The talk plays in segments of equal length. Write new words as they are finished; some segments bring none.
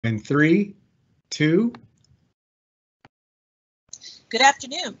In 3, 2. Good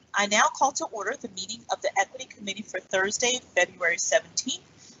afternoon. I now call to order the meeting of the Equity Committee for Thursday, February 17th,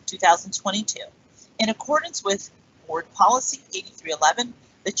 2022. In accordance with Board Policy 8311,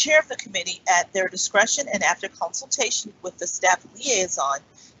 the chair of the committee, at their discretion and after consultation with the staff liaison,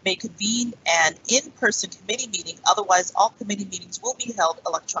 may convene an in-person committee meeting. Otherwise, all committee meetings will be held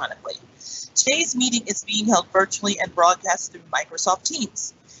electronically. Today's meeting is being held virtually and broadcast through Microsoft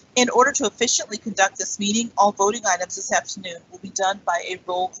Teams. In order to efficiently conduct this meeting, all voting items this afternoon will be done by a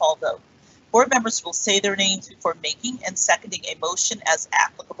roll call vote. Board members will say their names before making and seconding a motion as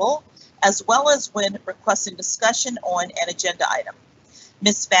applicable, as well as when requesting discussion on an agenda item.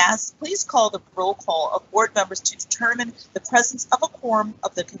 Ms. Bass, please call the roll call of board members to determine the presence of a quorum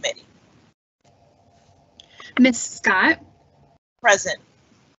of the committee. Ms. Scott. Present.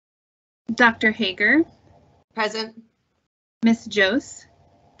 Dr. Hager. Present. Ms. Jose.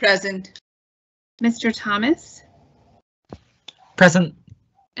 Present. Mr. Thomas. Present.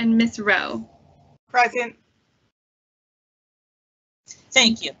 And Ms. Rowe. Present.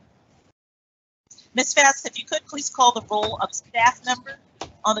 Thank you. Ms. Bass, if you could please call the roll of staff members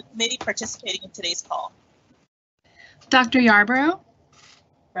on the committee participating in today's call. Dr. Yarborough.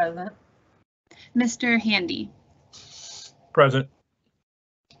 Present. Mr. Handy. Present.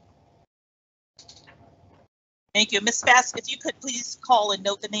 Thank you. Ms. Bass, if you could please call and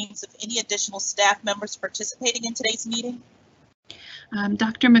note the names of any additional staff members participating in today's meeting.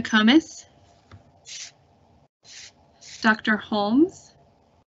 Dr. McComas. Dr. Holmes.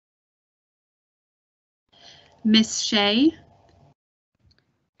 Ms. Shea.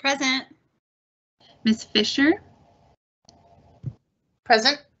 Present. Ms. Fisher.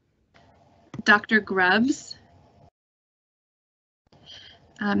 Present. Dr. Grubbs.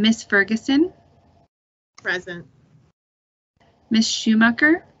 Ms. Ferguson. Present. Ms.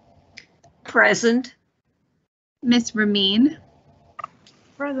 Schumacher. Present. Ms. Ramin.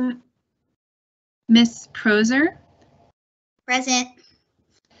 Present. Ms. Proser. Present.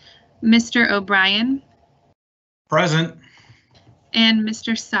 Mr. O'Brien. Present. And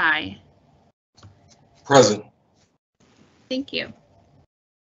Mr. Sy. Present. Thank you.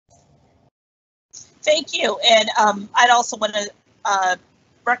 Thank you. And I'd also want to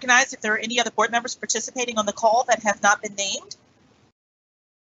recognize if there are any other board members participating on the call that have not been named.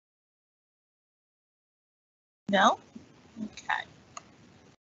 No? Okay.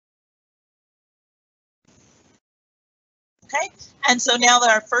 Okay, and so now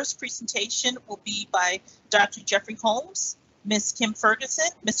our first presentation will be by Dr. Jeffrey Holmes, Ms. Kim Ferguson,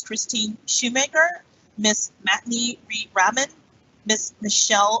 Ms. Christine Shoemaker, Ms. Matney Reed-Raman, Ms.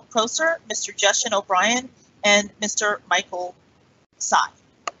 Michelle Proser, Mr. Justin O'Brien, and Mr. Michael Sy.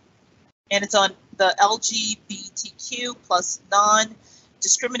 And it's on the LGBTQ plus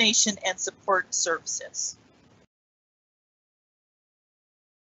non-discrimination and support services.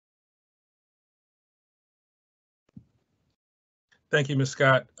 Thank you, Ms.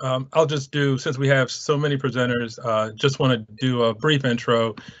 Scott. I'll just do, since we have so many presenters, just want to do a brief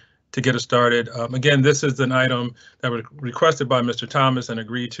intro to get us started. Again, this is an item that was requested by Mr. Thomas and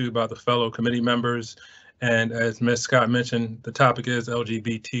agreed to by the fellow committee members. And as Ms. Scott mentioned, the topic is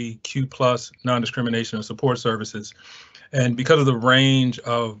LGBTQ plus non-discrimination and support services. And because of the range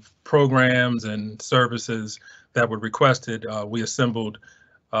of programs and services that were requested, we assembled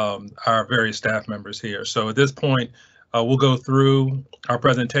our various staff members here. So at this point, we'll go through our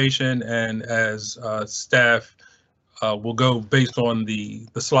presentation, and as staff, we'll go based on the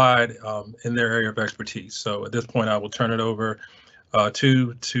slide in their area of expertise. So at this point, I will turn it over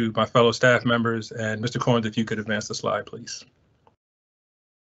to my fellow staff members. And Mr. Corns, if you could advance the slide, please.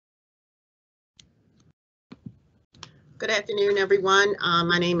 Good afternoon, everyone.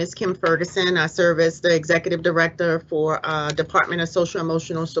 My name is Kim Ferguson. I serve as the Executive Director for Department of Social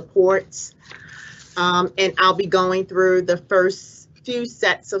Emotional Supports. And I'll be going through the first few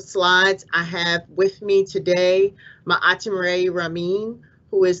sets of slides. I have with me today Ma'atimere Ramin,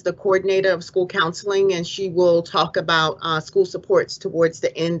 who is the coordinator of school counseling, and she will talk about school supports towards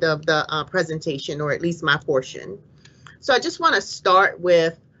the end of the presentation, or at least my portion. So I just want to start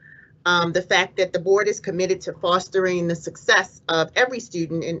with the fact that the board is committed to fostering the success of every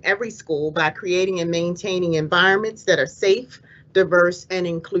student in every school by creating and maintaining environments that are safe, diverse, and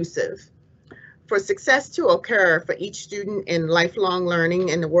inclusive. For success to occur for each student in lifelong learning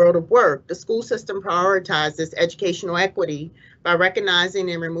in the world of work, the school system prioritizes educational equity by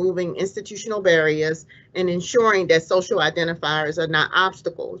recognizing and removing institutional barriers and ensuring that social identifiers are not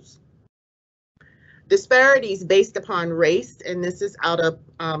obstacles. Disparities based upon race, and this is out of,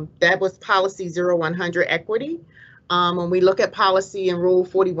 that was policy 0100 equity, When we look at policy and Rule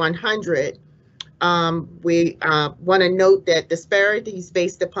 4100, we want to note that disparities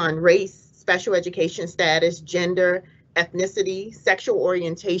based upon race, special education status, gender, ethnicity, sexual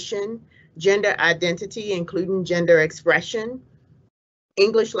orientation, gender identity, including gender expression,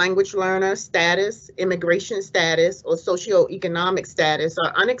 English language learner status, immigration status, or socioeconomic status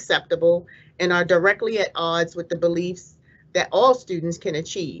are unacceptable and are directly at odds with the beliefs that all students can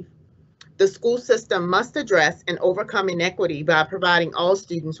achieve. The school system must address and overcome inequity by providing all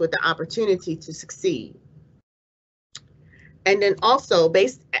students with the opportunity to succeed. And then also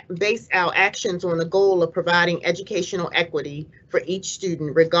base our actions on the goal of providing educational equity for each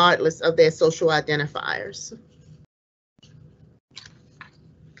student, regardless of their social identifiers.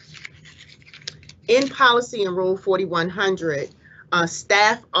 In policy and Rule 4100,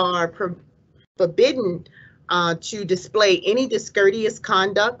 staff are forbidden to display any discourteous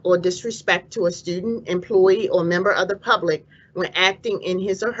conduct or disrespect to a student, employee, or member of the public when acting in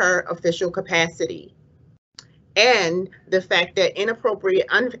his or her official capacity. And the fact that inappropriate,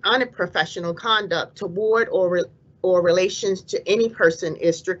 unprofessional conduct toward or relations to any person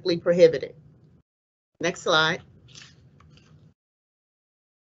is strictly prohibited. Next slide.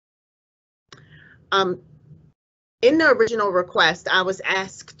 In the original request, I was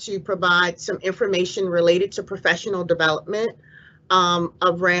asked to provide some information related to professional development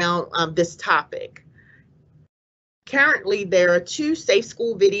around this topic. Currently, there are 2 Safe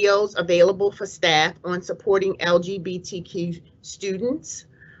School videos available for staff on supporting LGBTQ students.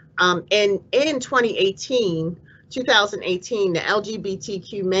 And in 2018, the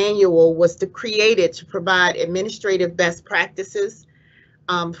LGBTQ manual was created to provide administrative best practices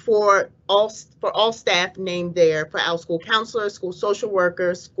for all staff named there, for our school counselors, school social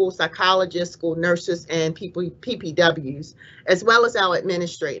workers, school psychologists, school nurses, and PPWs, as well as our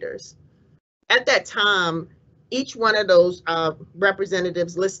administrators. At that time, each one of those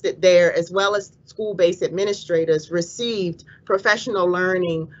representatives listed there, as well as school-based administrators, received professional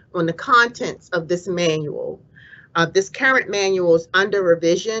learning on the contents of this manual. This current manual is under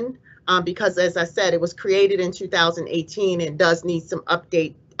revision because, as I said, it was created in 2018 and does need some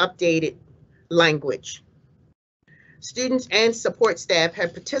updated language. Students and support staff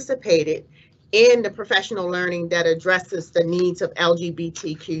have participated in the professional learning that addresses the needs of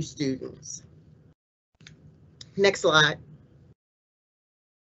LGBTQ students. Next slide.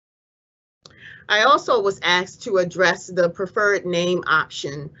 I also was asked to address the preferred name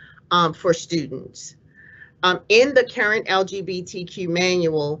option for students. In the current LGBTQ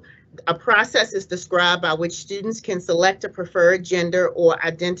manual, a process is described by which students can select a preferred gender or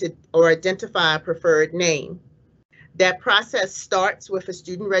identify a preferred name. That process starts with a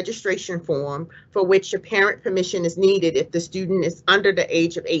student registration form for which a parent permission is needed if the student is under the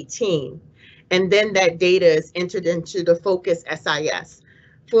age of 18. And then that data is entered into the Focus SIS.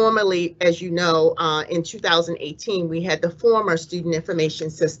 Formerly, as you know, in 2018, we had the former Student Information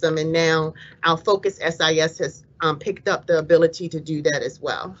System, and now our Focus SIS has picked up the ability to do that as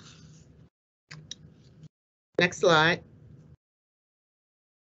well. Next slide.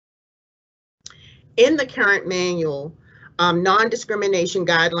 In the current manual, non-discrimination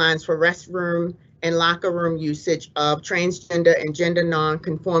guidelines for restroom and locker room usage of transgender and gender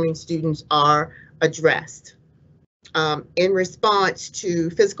non-conforming students are addressed. In response to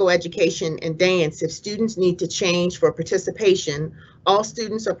physical education and dance, if students need to change for participation, all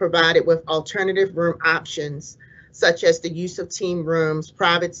students are provided with alternative room options, such as the use of team rooms,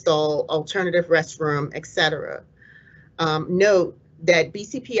 private stall, alternative restroom, etc. Note that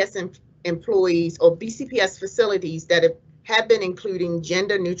BCPS employees or BCPS facilities that have been including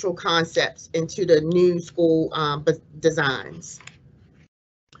gender neutral concepts into the new school designs.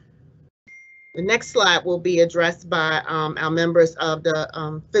 The next slide will be addressed by our members of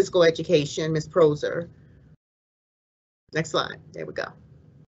the physical education, Ms. Proser. Next slide, there we go.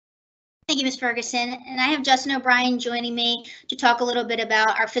 Thank you, Ms. Ferguson. And I have Justin O'Brien joining me to talk a little bit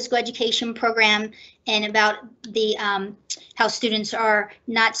about our physical education program and about the how students are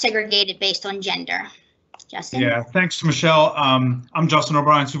not segregated based on gender. Justin? Yeah, thanks, Michelle. I'm Justin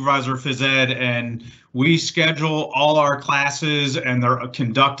O'Brien, supervisor of phys ed, and we schedule all our classes and they're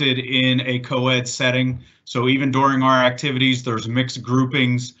conducted in a co-ed setting. So even during our activities, there's mixed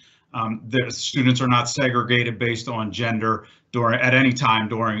groupings. The students are not segregated based on gender at any time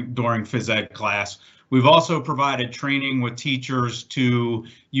during phys ed class. We've also provided training with teachers to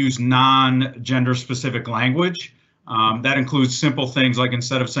use non-gender specific language. That includes simple things like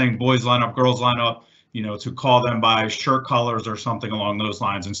instead of saying boys line up, girls line up, you know, to call them by shirt colors or something along those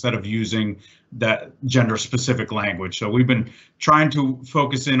lines instead of using that gender specific language. So we've been trying to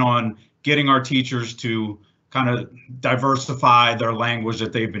focus in on getting our teachers to kind of diversify their language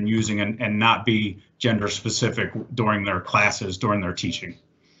that they've been using and not be gender specific during their classes, during their teaching.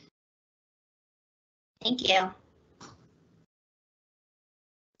 Thank you.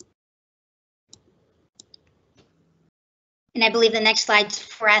 And I believe the next slide's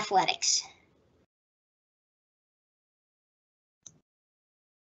for athletics.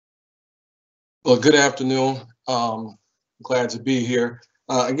 Well, good afternoon. Glad to be here.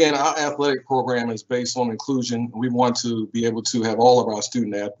 Again, our athletic program is based on inclusion. We want to be able to have all of our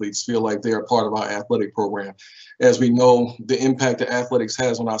student athletes feel like they are part of our athletic program. As we know, the impact that athletics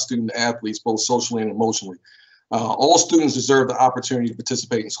has on our student athletes, both socially and emotionally. All students deserve the opportunity to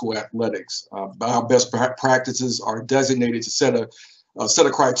participate in school athletics. Our best practices are designated to set a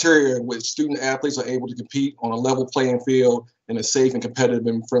criteria in which student athletes are able to compete on a level playing field in a safe and competitive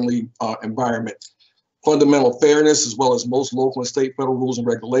and friendly environment. Fundamental fairness, as well as most local and state federal rules and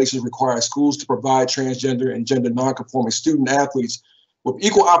regulations, require schools to provide transgender and gender nonconforming student athletes with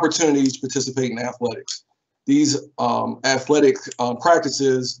equal opportunities to participate in athletics. These athletic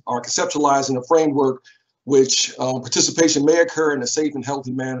practices are conceptualized in a framework which participation may occur in a safe and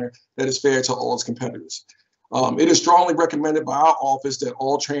healthy manner that is fair to all its competitors. It is strongly recommended by our office that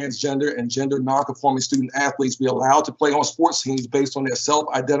all transgender and gender nonconforming student athletes be allowed to play on sports teams based on their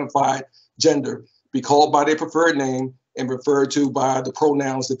self-identified gender, be called by their preferred name, and referred to by the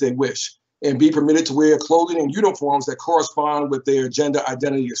pronouns that they wish, and be permitted to wear clothing and uniforms that correspond with their gender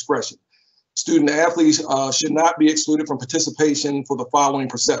identity expression. Student athletes should not be excluded from participation for the following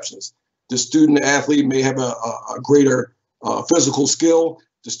perceptions. The student athlete may have a greater physical skill.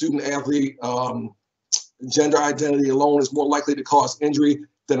 The student athlete gender identity alone is more likely to cause injury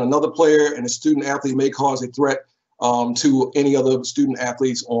than another player, and a student athlete may cause a threat to any other student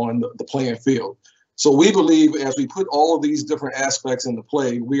athletes on the playing field. So we believe as we put all of these different aspects into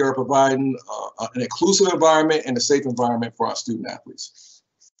play, we are providing an inclusive environment and a safe environment for our student athletes.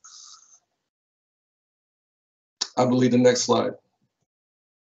 I believe the next slide.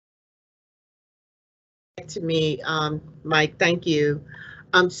 To me, Mike, thank you.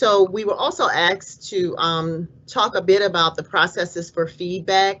 So we were also asked to talk a bit about the processes for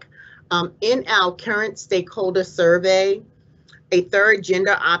feedback. In our current stakeholder survey, a third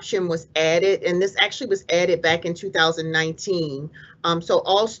gender option was added, and this actually was added back in 2019. So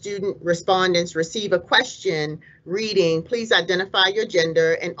all student respondents receive a question reading, please identify your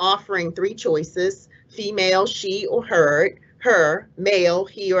gender, and offering 3 choices: female, she or her, male,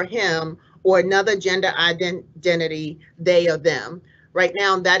 he or him, or another gender identity, they or them. Right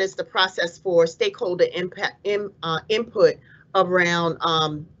now, that is the process for stakeholder input around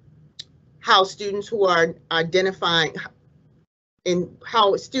how students who are identifying and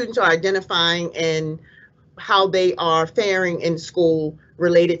how students are identifying and how they are faring in school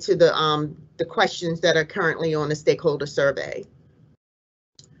related to the questions that are currently on the stakeholder survey.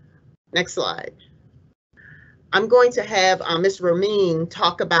 Next slide. I'm going to have Ms. Ramin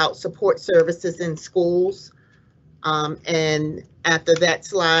talk about support services in schools. And after that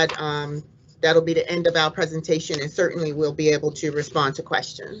slide, that'll be the end of our presentation, and certainly we'll be able to respond to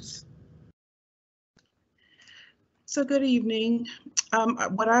questions. So good evening.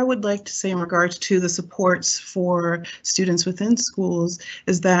 What I would like to say in regards to the supports for students within schools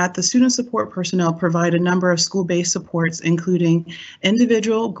is that the student support personnel provide a number of school-based supports, including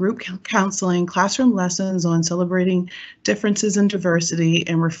individual, group counseling, classroom lessons on celebrating differences in diversity,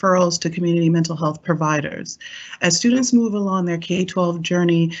 and referrals to community mental health providers. As students move along their K-12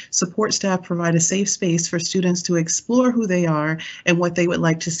 journey, support staff provide a safe space for students to explore who they are and what they would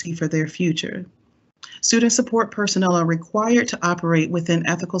like to see for their future. Student support personnel are required to operate within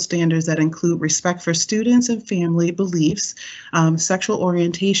ethical standards that include respect for students and family beliefs, sexual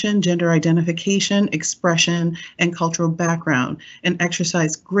orientation, gender identification, expression, and cultural background, and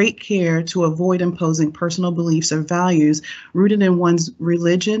exercise great care to avoid imposing personal beliefs or values rooted in one's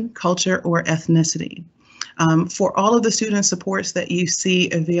religion, culture, or ethnicity. For all of the student supports that you see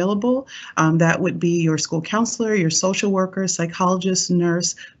available, that would be your school counselor, your social worker, psychologist,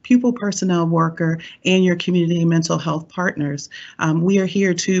 nurse, pupil personnel worker, and your community mental health partners. We are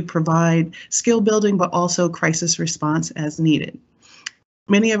here to provide skill building, but also crisis response as needed.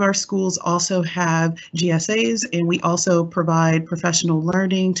 Many of our schools also have GSAs, and we also provide professional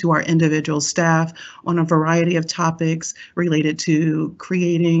learning to our individual staff on a variety of topics related to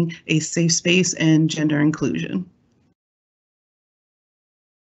creating a safe space and gender inclusion.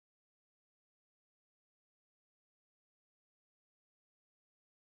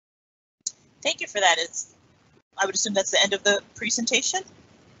 Thank you for that. I would assume that's the end of the presentation.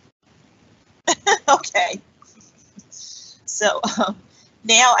 Okay. So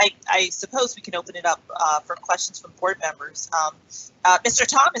Now I suppose we can open it up for questions from board members. Mr.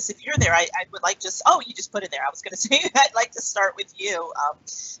 Thomas, if you're there, I would like you just put it there. I was going to say I'd like to start with you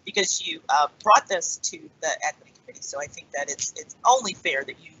because you brought this to the Equity Committee. So I think that it's only fair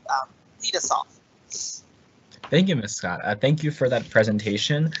that you lead us off. Thank you, Ms. Scott. Thank you for that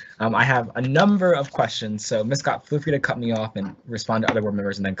presentation. I have a number of questions, so Ms. Scott, feel free to cut me off and respond to other board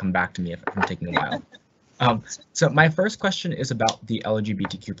members and then come back to me if I'm taking a while. So my first question is about the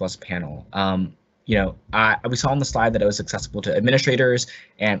LGBTQ+ panel. We saw on the slide that it was accessible to administrators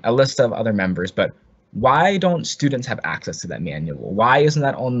and a list of other members, but why don't students have access to that manual? Why isn't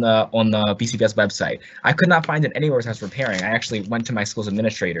that on the BCPS website? I could not find it anywhere as I was preparing. I actually went to my school's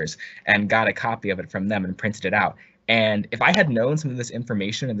administrators and got a copy of it from them and printed it out. And if I had known some of this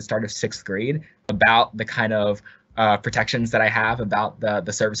information at the start of 6th grade about the kind of protections that I have about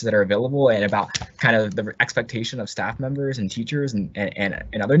the services that are available and about kind of the expectation of staff members and teachers and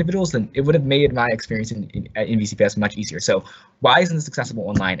other individuals, then it would have made my experience in BCPS much easier. So why isn't this accessible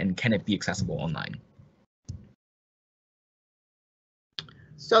online, and can it be accessible online?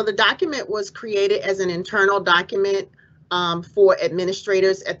 So the document was created as an internal document for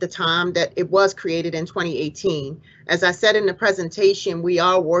administrators at the time that it was created in 2018. As I said in the presentation, we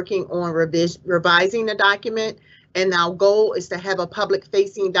are working on revising the document, and our goal is to have a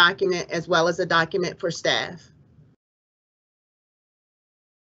public-facing document as well as a document for staff.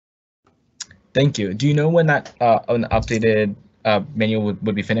 Thank you. Do you know when that an updated manual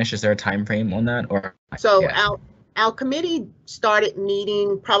would be finished? Is there a time frame on that? Or so yeah. Our committee started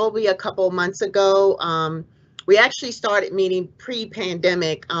meeting probably a couple months ago. We actually started meeting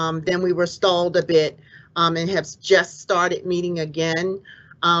pre-pandemic, then we were stalled a bit and have just started meeting again.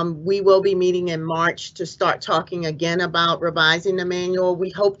 We will be meeting in March to start talking again about revising the manual. We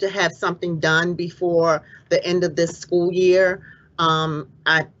hope to have something done before the end of this school year.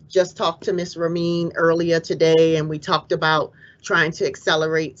 I just talked to Ms. Ramin earlier today, and we talked about trying to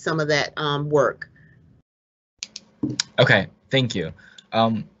accelerate some of that work. Okay, thank you.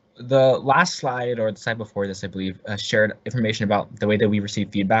 The last slide, or the slide before this, I believe, shared information about the way that we receive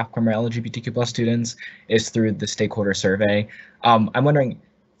feedback from our LGBTQ+ students is through the stakeholder survey. I'm wondering,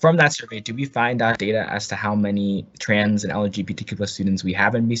 from that survey, do we find out data as to how many trans and LGBTQ+ students we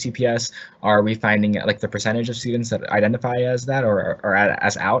have in BCPS? Are we finding like the percentage of students that identify as that or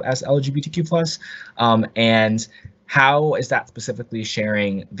as out as LGBTQ+? And how is that specifically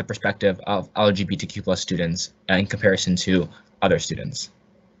sharing the perspective of LGBTQ+ students in comparison to other students?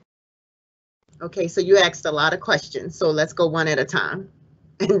 Okay, so you asked a lot of questions, so let's go one at a time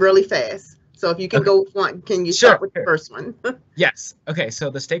and really fast. So if you can go one, can you start with the first one? Yes. Okay, so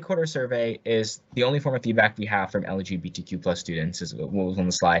the stakeholder survey is the only form of feedback we have from LGBTQ+ students, is what was on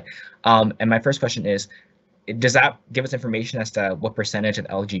the slide. And my first question is, does that give us information as to what percentage of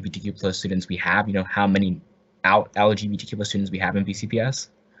LGBTQ+ students we have? You know, how many out LGBTQ+ students we have in BCPS?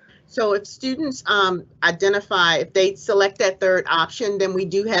 So if students identify, if they select that third option, then we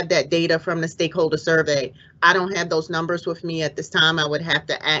do have that data from the stakeholder survey. I don't have those numbers with me at this time. I would have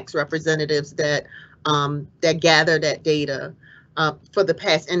to ask representatives that that gather that data for the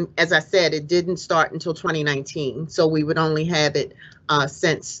past. And as I said, it didn't start until 2019. So we would only have it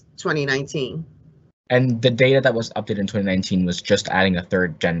since 2019. And the data that was updated in 2019 was just adding a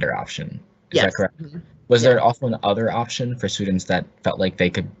third gender option. Is that correct? Mm-hmm. Was there also an other option for students that felt like they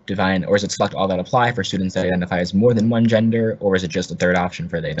could define, or is it select all that apply for students that identify as more than one gender, or is it just a third option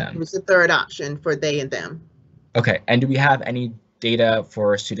for they, them? It was the third option for they and them. Okay, and do we have any data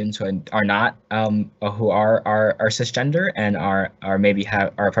for students who are not, who are cisgender and are maybe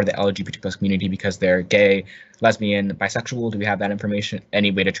are part of the LGBT+ community because they're gay, lesbian, bisexual? Do we have that information,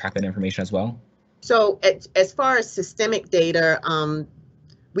 any way to track that information as well? So as far as systemic data,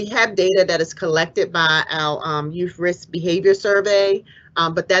 we have data that is collected by our youth risk behavior survey,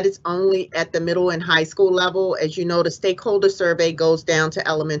 but that is only at the middle and high school level. As you know, the stakeholder survey goes down to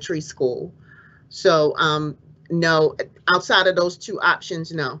elementary school. So no, outside of those two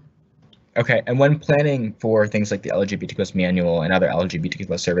options, no. Okay, and when planning for things like the LGBTQ+ manual and other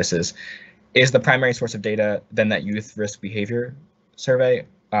LGBTQ+ services, is the primary source of data then that youth risk behavior survey?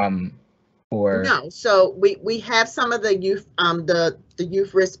 Or no, so we have some of the youth the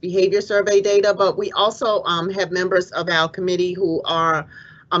youth risk behavior survey data, but we also have members of our committee who are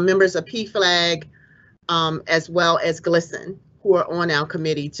members of PFLAG as well as GLSEN, who are on our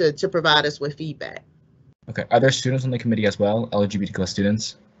committee to provide us with feedback. Okay, are there students on the committee as well, LGBTQ+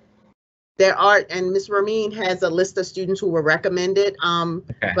 students? There are, and Ms. Ramin has a list of students who were recommended,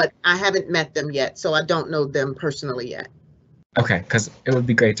 okay. But I haven't met them yet, so I don't know them personally yet. Okay, because it would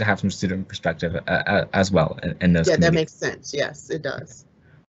be great to have some student perspective as well in those. Yeah, that makes sense. Yes, it does.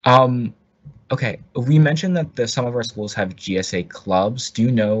 Okay, we mentioned that some of our schools have GSA clubs. Do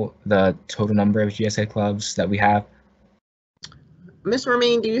you know the total number of GSA clubs that we have? Ms.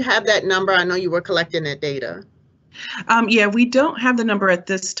 Ramin, do you have that number? I know you were collecting that data. Yeah, we don't have the number at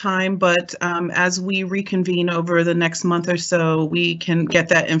this time, but as we reconvene over the next month or so, we can get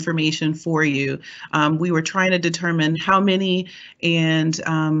that information for you. We were trying to determine how many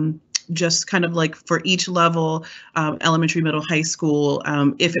and just kind of like for each level, elementary, middle, high school,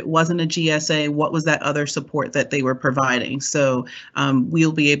 if it wasn't a GSA, what was that other support that they were providing? So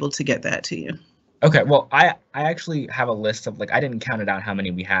we'll be able to get that to you. Okay, well, I actually have a list of, like, I didn't count it out how many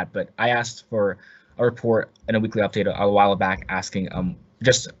we had, but I asked for a report and a weekly update a while back asking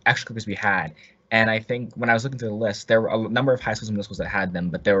just extracurriculars we had. And I think when I was looking through the list, there were a number of high schools and middle schools that had them,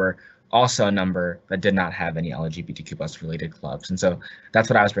 but there were also a number that did not have any LGBTQ+ related clubs. And so that's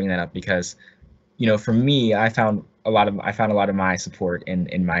what I was bringing that up because, you know, for me, I found a lot of my support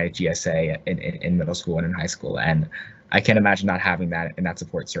in my GSA in middle school and in high school. And I can't imagine not having that in that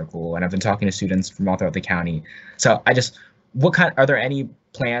support circle. And I've been talking to students from all throughout the county. So are there any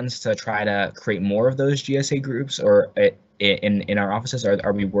plans to try to create more of those GSA groups, or in our offices?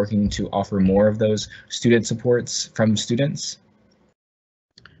 Are we working to offer more of those student supports from students?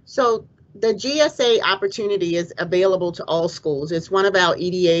 So the GSA opportunity is available to all schools. It's one of our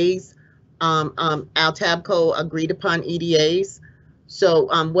EDAs, our TABCO agreed upon EDAs. So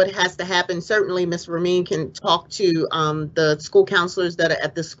what has to happen, certainly Ms. Ramin can talk to the school counselors that are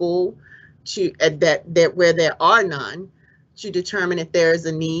at the school to that where there are none, to determine if there is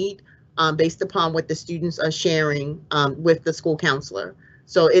a need based upon what the students are sharing with the school counselor.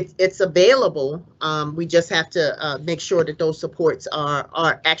 So it's available. We just have to make sure that those supports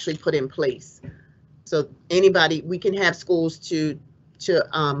are actually put in place. So we can have schools to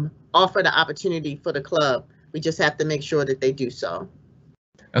offer the opportunity for the club. We just have to make sure that they do so.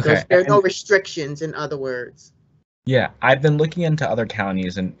 Okay. There are no restrictions, in other words. Yeah, I've been looking into other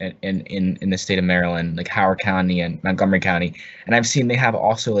counties in the state of Maryland, like Howard County and Montgomery County, and I've seen they have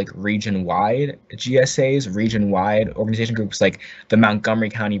also like region-wide GSAs, region-wide organization groups like the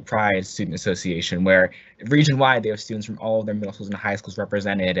Montgomery County Pride Student Association, where region-wide they have students from all of their middle schools and high schools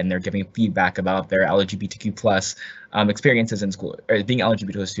represented, and they're giving feedback about their LGBTQ+ experiences in school, or being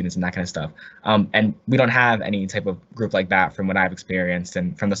LGBT students and that kind of stuff. And we don't have any type of group like that from what I've experienced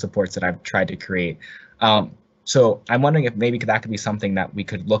and from the supports that I've tried to create. So I'm wondering if maybe that could be something that we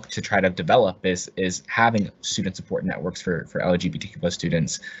could look to try to develop is having student support networks for LGBTQ+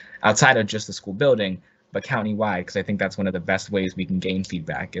 students outside of just the school building, but countywide, because I think that's one of the best ways we can gain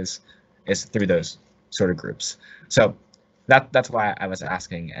feedback is through those sort of groups. So that's why I was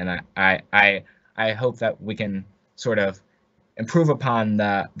asking, and I hope that we can sort of improve upon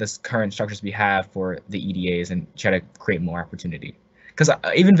this current structures we have for the EDAs and try to create more opportunity. Because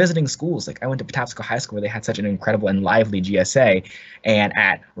even visiting schools, like I went to Patapsco High School, where they had such an incredible and lively GSA, and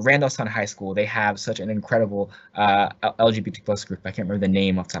at Randallstown High School, they have such an incredible LGBT+ group. I can't remember the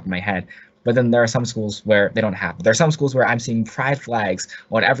name off the top of my head. But then there are some schools where they don't have. There are some schools where I'm seeing pride flags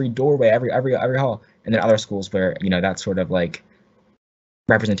on every doorway, every hall, and then other schools where, you know, that sort of like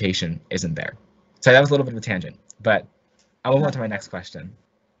representation isn't there. So that was a little bit of a tangent, but I'll move on to my next question.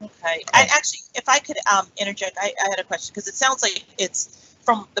 Okay. I actually, if I could interject, I had a question, because it sounds like it's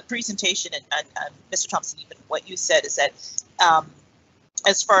from the presentation and Mr. Thompson, even what you said is that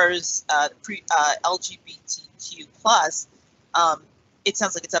as far as LGBTQ+, it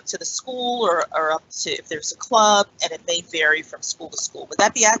sounds like it's up to the school or up to if there's a club, and it may vary from school to school. Would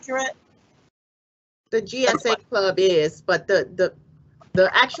that be accurate? The GSA club is, but the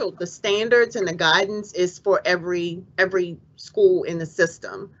standards and the guidance is for every school in the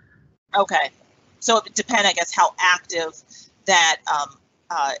system. Okay, so it would depend, I guess, how active that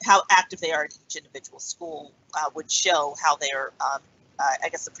how active they are in each individual school would show how they're I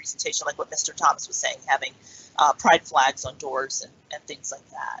guess the presentation, like what Mr. Thomas was saying, having pride flags on doors and things like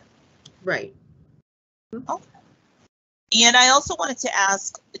that. Right. Okay. And I also wanted to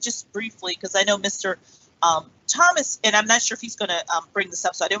ask just briefly, because I know Mr. Thomas, and I'm not sure if he's going to bring this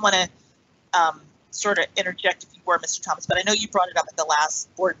up, so I didn't want to sort of interject if you were, Mr. Thomas, but I know you brought it up at the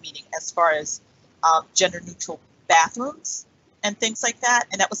last board meeting as far as gender neutral bathrooms and things like that.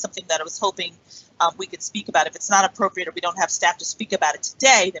 And that was something that I was hoping we could speak about. If it's not appropriate or we don't have staff to speak about it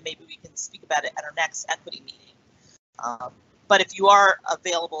today, then maybe we can speak about it at our next equity meeting. But if you are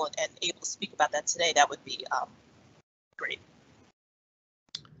available and able to speak about that today, that would be great.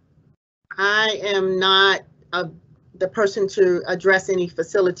 I am not the person to address any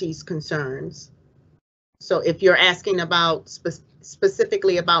facilities concerns. So if you're asking about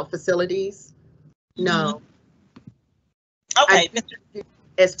specifically about facilities, no. Okay.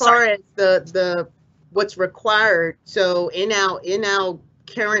 as far as the what's required, so in our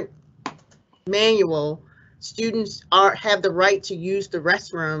current manual, students have the right to use the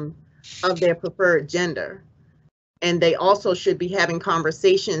restroom of their preferred gender. And they also should be having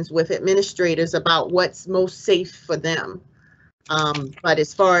conversations with administrators about what's most safe for them. But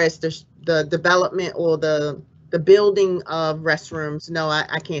as far as the development or the building of restrooms, no,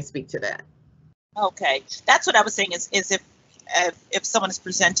 I can't speak to that. Okay, that's what I was saying is if someone is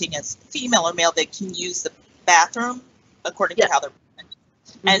presenting as female or male, they can use the bathroom according to how they're presenting.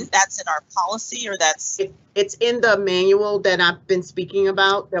 And that's in our policy, or it's in the manual that I've been speaking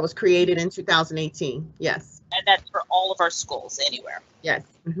about that was created in 2018. Yes. And that's for all of our schools anywhere. Yes.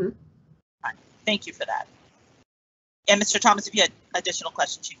 Right. Thank you for that. And Mr. Thomas, if you had additional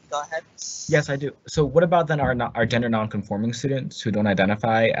questions, you can go ahead. Yes, I do. So what about then our gender non-conforming students who don't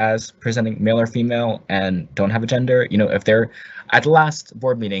identify as presenting male or female and don't have a gender? You know, if they're at the last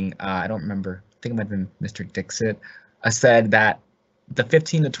board meeting, I don't remember, I think it might have been Mr. Dixit, said that the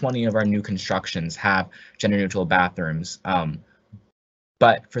 15 to 20 of our new constructions have gender neutral bathrooms.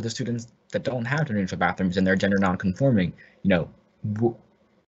 But for the students that don't have gender neutral bathrooms and they're gender non-conforming, you know,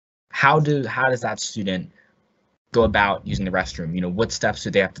 how does that student go about using the restroom? You know, what steps do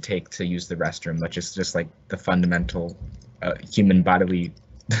they have to take to use the restroom, which is just like the fundamental human bodily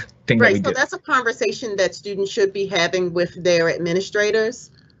thing that we do? So that's a conversation that students should be having with their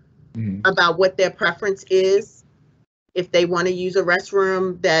administrators about what their preference is. If they want to use a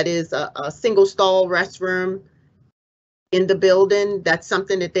restroom that is a single stall restroom in the building, that's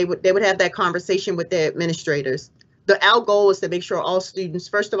something that they would have that conversation with their administrators. Our goal is to make sure all students,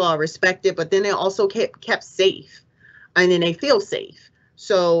 first of all, are respected, but then they're also kept safe, and then they feel safe.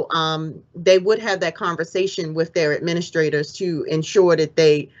 So they would have that conversation with their administrators to ensure that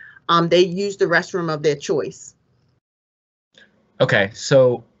they use the restroom of their choice. Okay,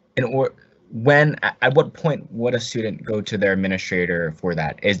 so at what point would a student go to their administrator for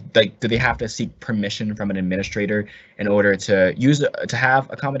that? Do they have to seek permission from an administrator in order to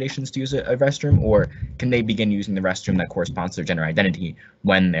have accommodations to use a restroom, or can they begin using the restroom that corresponds to their gender identity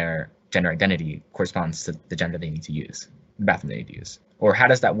when their gender identity corresponds to the gender they need to use, the bathroom they need to use? Or how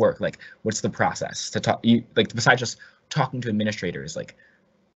does that work? Like, what's the process to talk? Besides just talking to administrators, like,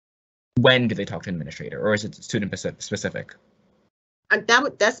 when do they talk to an administrator, or is it student specific?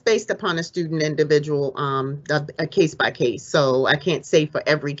 That's based upon a student individual, a case by case. So I can't say for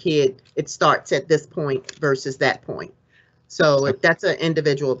every kid it starts at this point versus that point. So that's an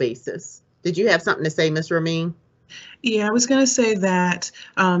individual basis. Did you have something to say, Ms. Ramin? Yeah, I was going to say that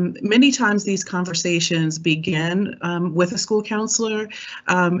many times these conversations begin with a school counselor.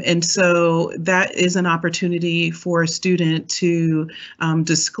 And so that is an opportunity for a student to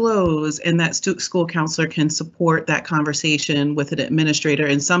disclose, and that school counselor can support that conversation with an administrator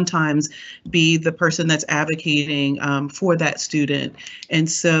and sometimes be the person that's advocating for that student. And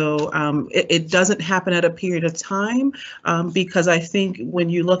so it doesn't happen at a period of time because I think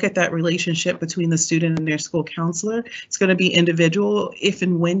when you look at that relationship between the student and their school counselor, it's going to be individual if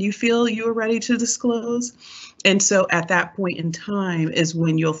and when you feel you are ready to disclose. And so at that point in time is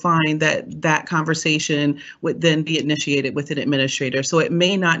when you'll find that that conversation would then be initiated with an administrator. So it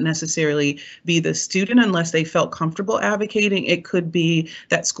may not necessarily be the student unless they felt comfortable advocating. It could be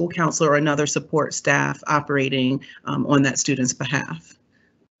that school counselor or another support staff operating on that student's behalf.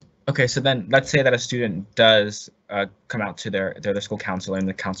 Okay, so then let's say that a student does come out to their school counselor, and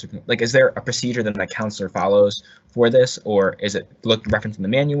the counselor, like, is there a procedure that the counselor follows for this, or is it referenced in the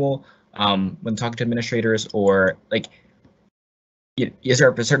manual when talking to administrators, or like, is there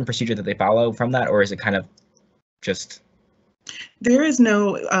a certain procedure that they follow from that, or is it kind of just? There is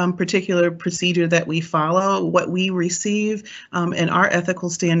no particular procedure that we follow. What we receive in our ethical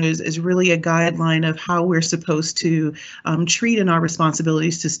standards is really a guideline of how we're supposed to treat in our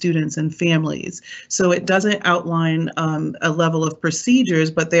responsibilities to students and families. So it doesn't outline a level of procedures,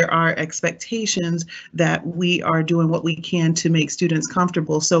 but there are expectations that we are doing what we can to make students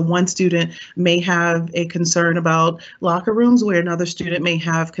comfortable. So one student may have a concern about locker rooms, where another student may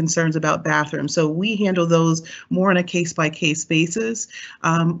have concerns about bathrooms. So we handle those more on a case-by-case basis.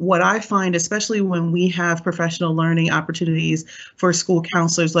 What I find, especially when we have professional learning opportunities for school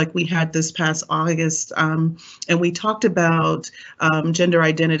counselors like we had this past August, and we talked about gender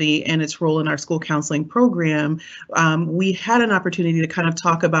identity and its role in our school counseling program, we had an opportunity to kind of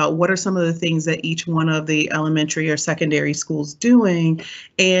talk about what are some of the things that each one of the elementary or secondary schools doing,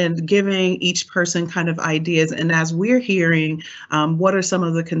 and giving each person kind of ideas. And as we're hearing what are some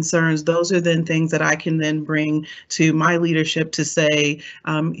of the concerns, those are then things that I can then bring to my leadership to to say,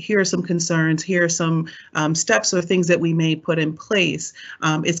 here are some concerns, here are some steps or things that we may put in place.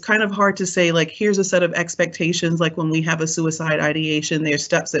 It's kind of hard to say, like, here's a set of expectations, like when we have a suicide ideation, there's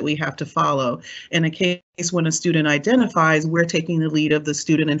steps that we have to follow. In a case when a student identifies, we're taking the lead of the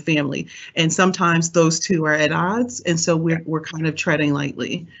student and family. And sometimes those two are at odds, and so we're kind of treading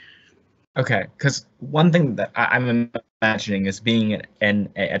lightly. Okay, because one thing that I'm imagining is being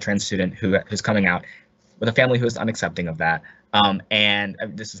a trans student who's coming out with a family who is unaccepting of that. And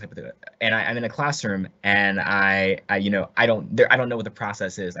this is hypothetical. And I'm in a classroom, and I don't know what the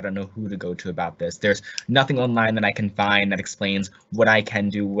process is. I don't know who to go to about this. There's nothing online that I can find that explains what I can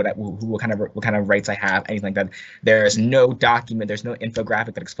do, what kind of rights I have, anything like that. There's no document. There's no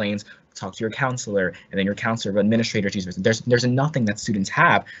infographic that explains talk to your counselor, and then your counselor, administrator, teachers. There's nothing that students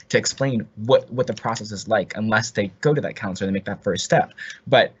have to explain what the process is like unless they go to that counselor and make that first step.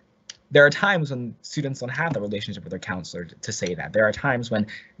 But there are times when students don't have the relationship with their counselor to say that. There are times when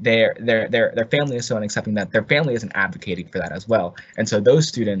their family is so unaccepting that their family isn't advocating for that as well. And so those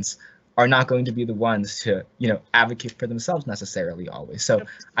students are not going to be the ones to, advocate for themselves necessarily always. So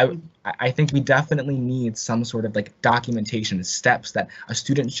I think we definitely need some sort of like documentation steps that a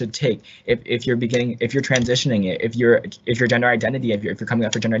student should take if you're transitioning, if your gender identity, if you're coming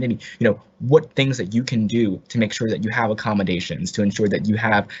up for gender identity, what things that you can do to make sure that you have accommodations, to ensure that you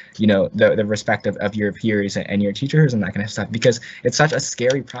have, the respect of your peers and your teachers and that kind of stuff, because it's such a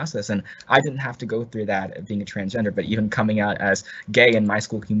scary process. And I didn't have to go through that being a transgender, but even coming out as gay in my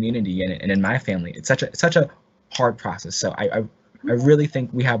school community and in my family, it's such a hard process. So I really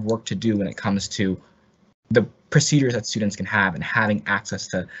think we have work to do when it comes to the procedures that students can have and having access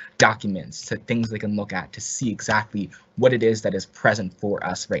to documents, to things they can look at to see exactly what it is that is present for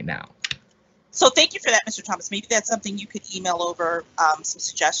us right now. So thank you for that, Mr. Thomas. Maybe that's something you could email over some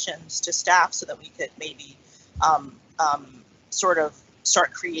suggestions to staff so that we could maybe sort of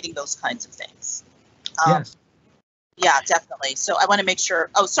start creating those kinds of things. Yes. Yeah, definitely. So I want to make sure.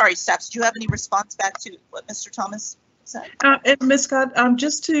 Oh, sorry, Stephs, do you have any response back to what Mr. Thomas said? And Ms. Scott,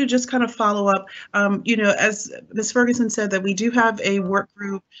 just to kind of follow up, as Ms. Ferguson said, that we do have a work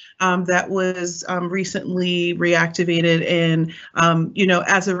group that was recently reactivated, and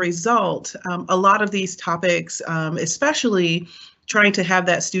as a result, a lot of these topics, especially trying to have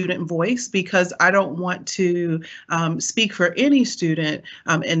that student voice, because I don't want to speak for any student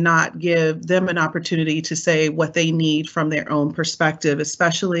and not give them an opportunity to say what they need from their own perspective,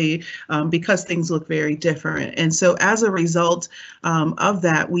 especially because things look very different. And so as a result of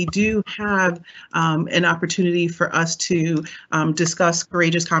that, we do have an opportunity for us to discuss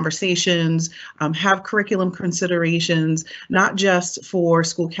courageous conversations, have curriculum considerations, not just for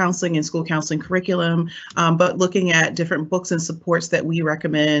school counseling and school counseling curriculum, but looking at different books and supports that we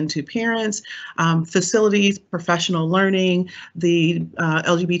recommend to parents, facilities, professional learning, the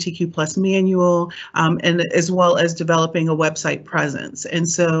LGBTQ+ manual, and as well as developing a website presence. And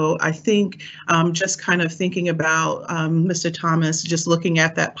so I think just kind of thinking about Mr. Thomas, just looking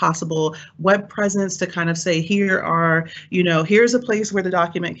at that possible web presence to kind of say, here's a place where the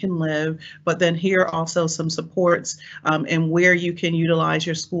document can live, but then here are also some supports and where you can utilize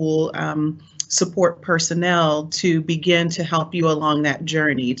your school support personnel to begin to help you along that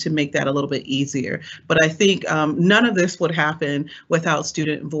journey to make that a little bit easier. But I think none of this would happen without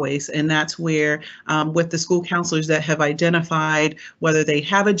student voice. And that's where with the school counselors that have identified whether they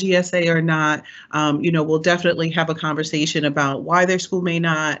have a GSA or not, we'll definitely have a conversation about why their school may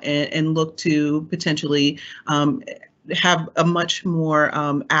not, and look to potentially have a much more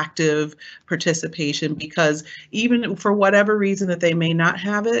active participation, because even for whatever reason that they may not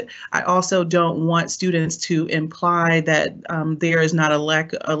have it, I also don't want students to imply that there is not a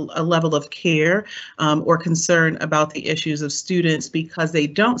level of care or concern about the issues of students because they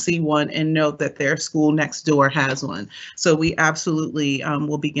don't see one and know that their school next door has one. So we absolutely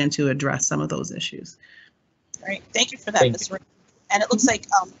will begin to address some of those issues. All right, thank you for that, Ms. Ring. And it looks like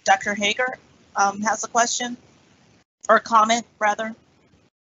Dr. Hager has a question. Or a comment, rather.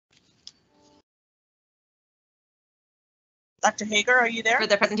 Dr. Hager, are you there? For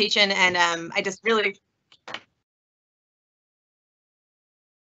the presentation, and I just really.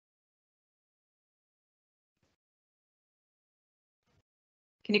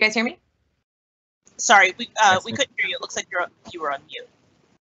 Can you guys hear me? Sorry, we couldn't hear you. It looks like you were on mute.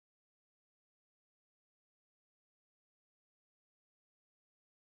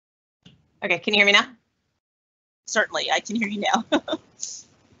 Okay, can you hear me now? Certainly, I can hear you now. Oh,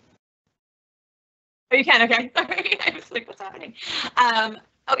 you can. Okay, sorry. I was like, what's happening?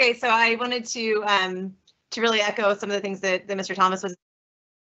 Okay, so I wanted to really echo some of the things that Mr. Thomas was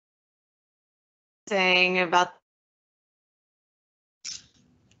saying about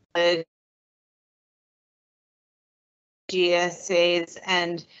GSAs,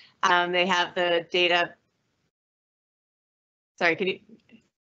 and they have the data. Sorry, could you?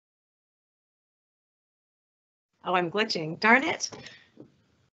 Oh, I'm glitching. Darn it.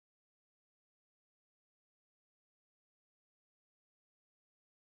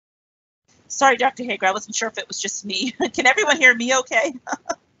 Sorry, Dr. Hager, I wasn't sure if it was just me. Can everyone hear me okay?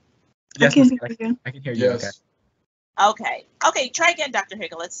 Yes, I can Ms. hear Scott, you. I can hear you. Okay. Yes. Okay. Okay, try again, Dr.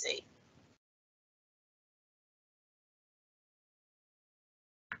 Hager. Let's see.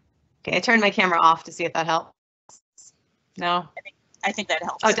 Okay, I turned my camera off to see if that helps. No? I think that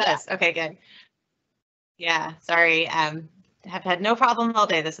helps. Oh, it does. Okay, good. Yeah, sorry. Have had no problem all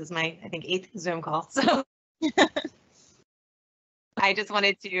day. This is my, I think, 8th Zoom call. So I just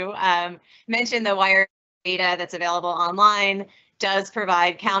wanted to mention the wire data that's available online does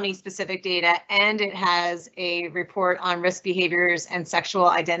provide county-specific data, and it has a report on risk behaviors and sexual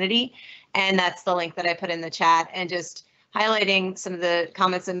identity. And that's the link that I put in the chat, and just highlighting some of the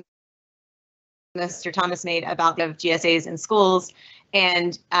comments that Mr. Thomas made about the GSAs in schools.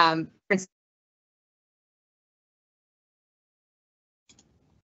 And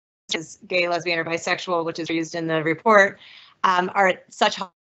is gay, lesbian, or bisexual, which is used in the report, are at such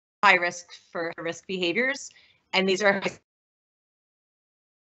high risk for risk behaviors. And these are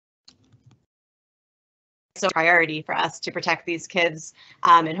so priority for us to protect these kids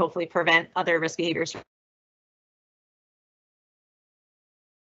and hopefully prevent other risk behaviors.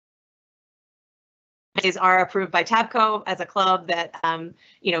 These are approved by TABCO as a club that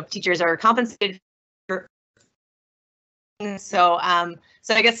teachers are compensated for. So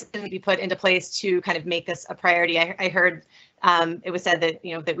so I guess it can be put into place to kind of make this a priority. I heard it was said that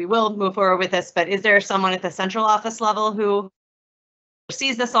that we will move forward with this, but is there someone at the central office level who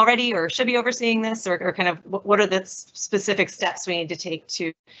sees this already or should be overseeing this, or kind of what are the specific steps we need to take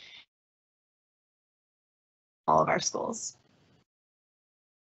to all of our schools?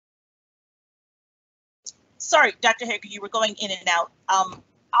 Sorry, Dr. Hager, you were going in and out.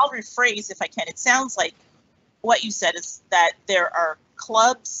 I'll rephrase if I can. It sounds like what you said is that there are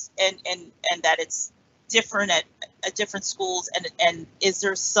clubs and that it's different at different schools, and is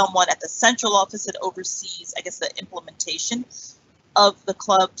there someone at the central office that oversees, I guess, the implementation of the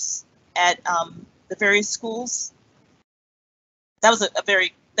clubs at the various schools? That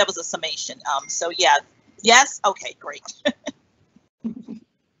was a summation. So yeah, yes, okay, great.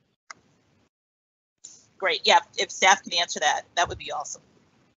 Great, yeah, if staff can answer that, that would be awesome.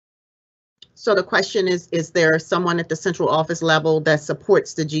 So the question is there someone at the central office level that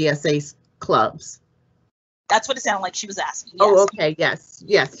supports the GSA clubs? That's what it sounded like she was asking. Yes. Oh, okay, yes.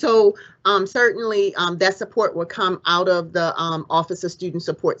 So certainly that support will come out of the Office of Student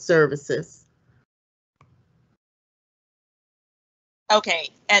Support Services. Okay,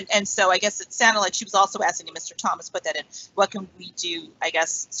 and so I guess it sounded like she was also asking Mr. Thomas put that in. What can we do, I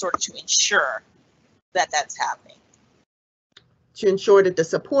guess, sort of to ensure that that's happening? To ensure that the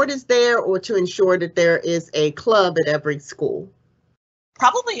support is there, or to ensure that there is a club at every school?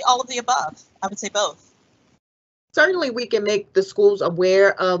 Probably all of the above. I would say both. Certainly, we can make the schools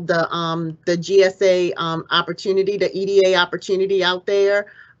aware of the GSA opportunity, the EDA opportunity out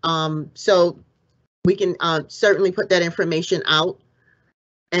there. So we can certainly put that information out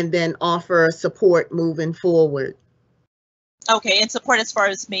and then offer support moving forward. Okay, and support as far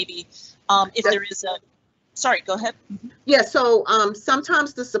as maybe if there is a, sorry, go ahead. Yeah, so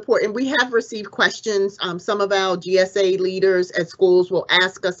sometimes the support, and we have received questions, some of our GSA leaders at schools will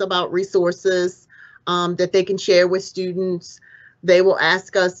ask us about resources that they can share with students. They will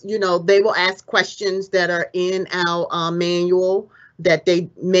ask us, they will ask questions that are in our manual that they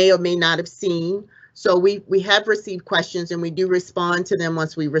may or may not have seen. So we have received questions, and we do respond to them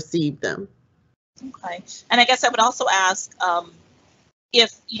once we receive them. Okay, and I guess I would also ask,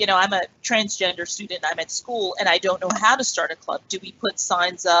 if, I'm a transgender student, I'm at school and I don't know how to start a club, do we put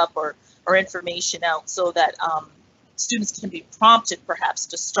signs up or information out so that students can be prompted perhaps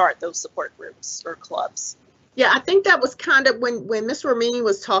to start those support groups or clubs? Yeah, I think that was kind of when Ms. Ramini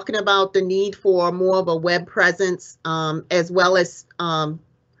was talking about the need for more of a web presence, as well as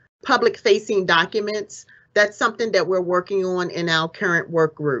public facing documents. That's something that we're working on in our current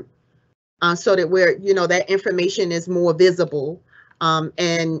work group, so that that information is more visible.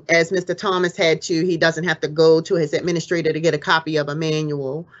 And as Mr. Thomas had to, he doesn't have to go to his administrator to get a copy of a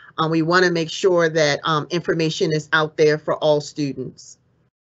manual. We want to make sure that information is out there for all students.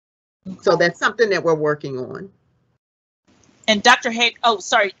 Okay. So that's something that we're working on. And Dr. Hager, oh,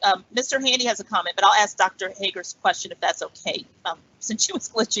 sorry, Mr. Handy has a comment, but I'll ask Dr. Hager's question if that's okay. Since she was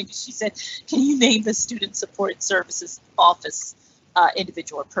glitching, she said, can you name the Student Support Services Office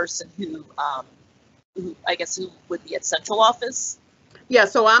individual or person who I guess who would be at central office? Yeah,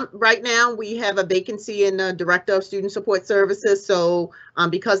 so right now we have a vacancy in the Director of Student Support Services. So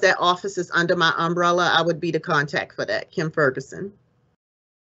because that office is under my umbrella, I would be the contact for that, Kim Ferguson.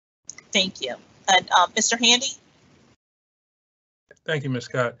 Thank you. And Mr. Handy? Thank you, Ms.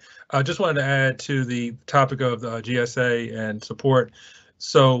 Scott. I just wanted to add to the topic of the GSA and support.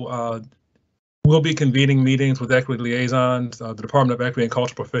 So we'll be convening meetings with equity liaisons, the Department of Equity and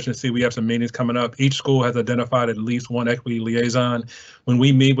Cultural Proficiency. We have some meetings coming up. Each school has identified at least one equity liaison. When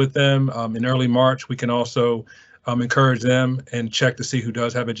we meet with them in early March, we can also encourage them and check to see who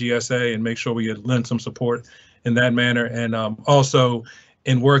does have a GSA and make sure we lend some support in that manner. And also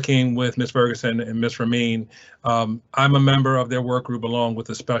in working with Ms. Ferguson and Ms. Ramin, I'm a member of their work group along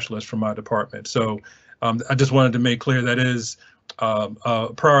with a specialist from my department. So I just wanted to make clear that is a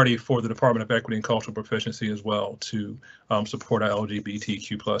priority for the Department of Equity and Cultural Proficiency as well to support our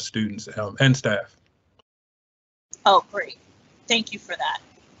LGBTQ+ students and staff. Oh, great. Thank you for that.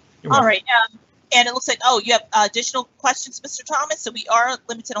 You're All welcome. right. And it looks like, oh, you have additional questions, Mr. Thomas. So we are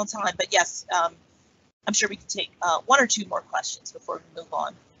limited on time, but yes, I'm sure we can take one or two more questions before we move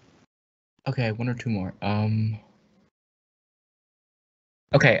on. Okay, one or two more.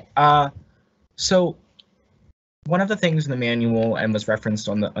 Okay, so one of the things in the manual and was referenced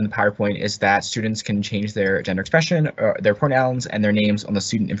on the PowerPoint is that students can change their gender expression, or their pronouns, and their names on the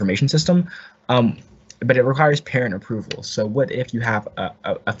student information system, but it requires parent approval. So what if you have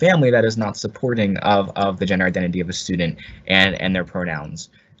a family that is not supporting of the gender identity of a student and their pronouns?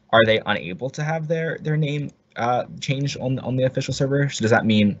 Are they unable to have their name changed on the official server? So does that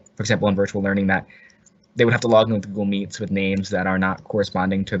mean, for example, in virtual learning, that they would have to log in with Google Meets with names that are not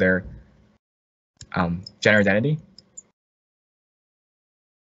corresponding to their gender identity?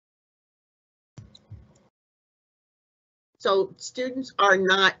 So students are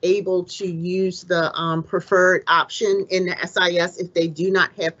not able to use the preferred option in the SIS if they do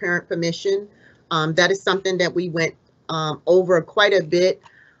not have parent permission. That is something that we went over quite a bit.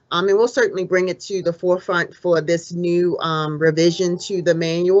 And we'll certainly bring it to the forefront for this new revision to the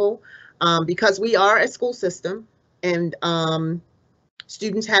manual, because we are a school system and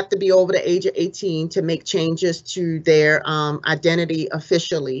students have to be over the age of 18 to make changes to their identity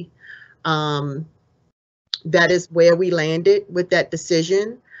officially. That is where we landed with that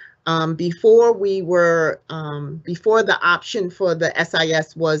decision. Before the option for the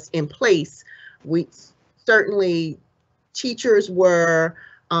SIS was in place, we certainly, teachers were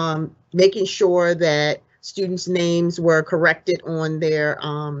making sure that students' names were corrected on their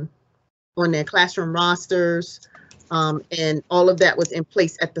classroom rosters, and all of that was in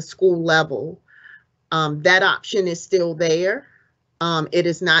place at the school level. That option is still there. It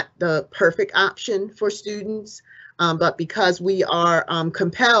is not the perfect option for students, but because we are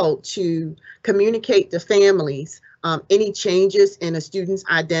compelled to communicate to families any changes in a student's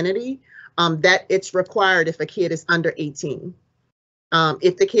identity, that it's required if a kid is under 18.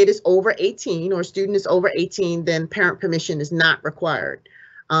 If the kid is over 18 or student is over 18, then parent permission is not required.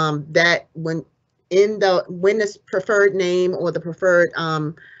 That when this preferred name or the preferred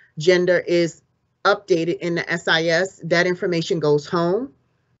gender is updated in the SIS, that information goes home.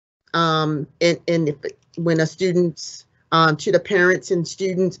 And when a student's to the parents and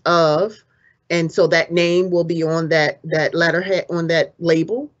students of, and so that name will be on that letterhead, on that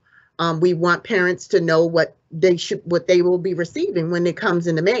label. We want parents to know what they will be receiving when it comes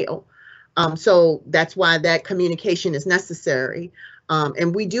in the mail. So that's why that communication is necessary.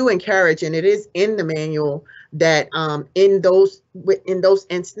 And we do encourage, and it is in the manual, that in those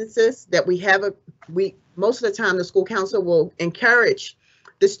instances that most of the time the school council will encourage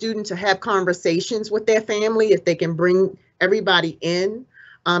the student to have conversations with their family if they can bring everybody in,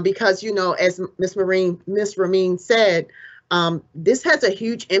 because, you know, as Ms. Ramin said, this has a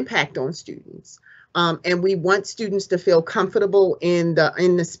huge impact on students, and we want students to feel comfortable in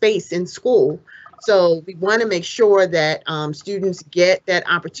the space in school. So we want to make sure that students get that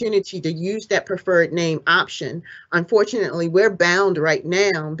opportunity to use that preferred name option. Unfortunately, we're bound right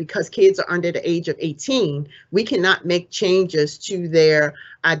now because kids are under the age of 18. We cannot make changes to their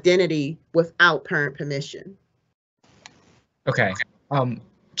identity without parent permission. Okay.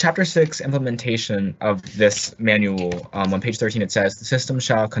 Chapter 6 implementation of this manual, on page 13 it says, the system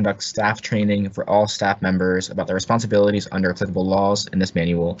shall conduct staff training for all staff members about their responsibilities under applicable laws in this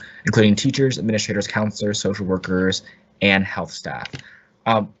manual, including teachers, administrators, counselors, social workers, and health staff.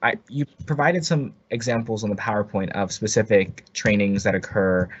 You provided some examples on the PowerPoint of specific trainings that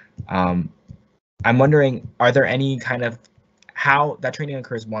occur. I'm wondering, are there any kind of how that training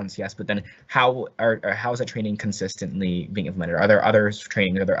occurs once, yes, but then how is that training consistently being implemented? Are there other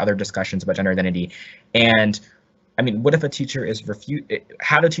trainings? Are there other discussions about gender identity? And I mean, what if a teacher is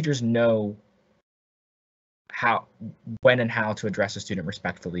how do teachers know when and how to address a student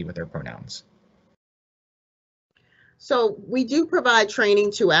respectfully with their pronouns? So we do provide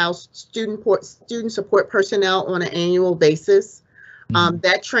training to our student support personnel on an annual basis.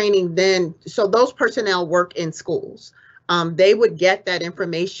 That training then, so those personnel work in schools. They would get that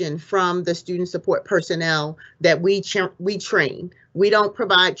information from the student support personnel that we train. We don't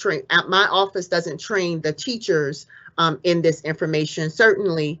provide my office doesn't train the teachers in this information.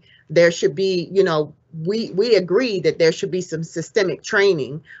 Certainly there should be, you know, we agree that there should be some systemic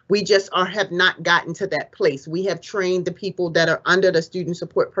training. We just have not gotten to that place. We have trained the people that are under the student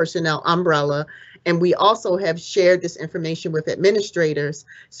support personnel umbrella, and we also have shared this information with administrators.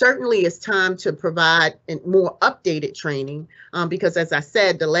 Certainly it's time to provide more updated training because, as I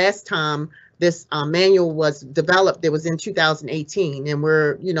said, the last time this manual was developed, it was in 2018, and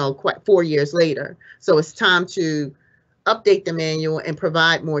we're, you know, quite 4 years later. So it's time to update the manual and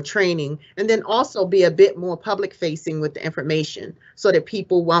provide more training, and then also be a bit more public facing with the information so that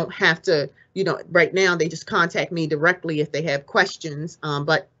people won't have to, you know, right now they just contact me directly if they have questions,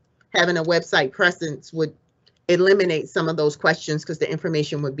 but having a website presence would eliminate some of those questions because the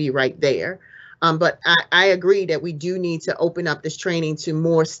information would be right there. But I agree that we do need to open up this training to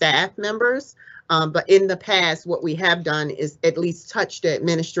more staff members. But in the past, what we have done is at least touch the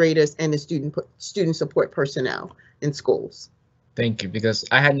administrators and the student support personnel in schools. Thank you, because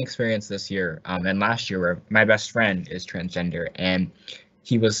I had an experience this year and last year where my best friend is transgender, and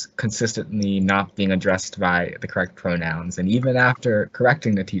he was consistently not being addressed by the correct pronouns. And even after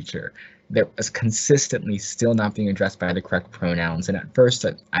correcting the teacher, that was consistently still not being addressed by the correct pronouns. And at first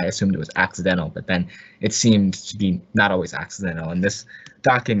I assumed it was accidental, but then it seemed to be not always accidental. And this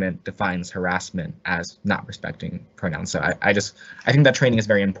document defines harassment as not respecting pronouns. So I think that training is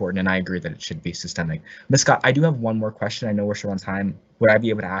very important, and I agree that it should be systemic. Ms. Scott, I do have one more question. I know we're short on time. Would I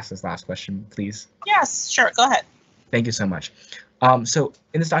be able to ask this last question, please? Yes, sure, go ahead. Thank you so much. So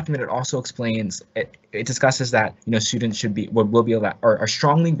in this document, it also explains, it discusses that, you know, students should be, will be allowed, or are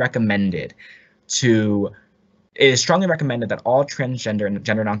strongly recommended to, it is strongly recommended that all transgender and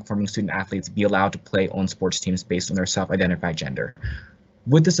gender nonconforming student athletes be allowed to play on sports teams based on their self-identified gender.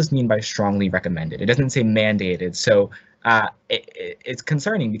 What does this mean by strongly recommended? It doesn't say mandated, so it's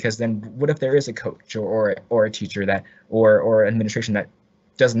concerning, because then what if there is a coach or a teacher that, or administration that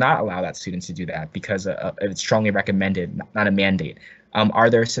does not allow that student to do that because it's strongly recommended, not a mandate? Are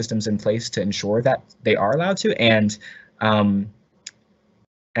there systems in place to ensure that they are allowed to? And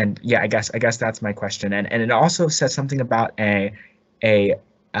yeah, I guess that's my question. And it also says something about a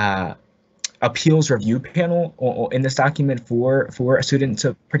appeals review panel in this document for a student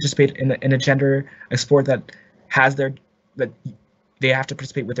to participate in a gender sport that has that they have to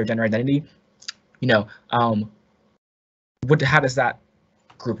participate with their gender identity. You know, how does that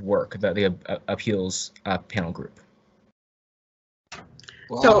group work, the appeals panel group?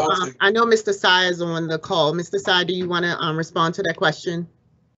 Well, So I know Mr. Sy is on the call. Mr. Sy, do you want to respond to that question?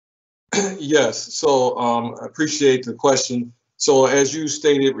 Yes, so I appreciate the question. So as you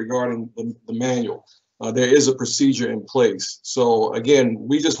stated regarding the manual, there is a procedure in place. So again,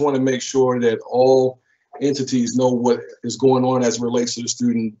 we just want to make sure that all entities know what is going on as it relates to the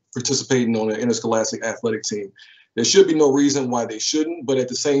student participating on an interscholastic athletic team. There should be no reason why they shouldn't, but at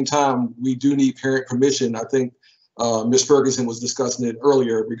the same time, we do need parent permission. I think Ms. Ferguson was discussing it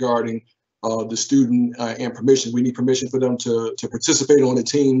earlier regarding the student and permission. We need permission for them to participate on the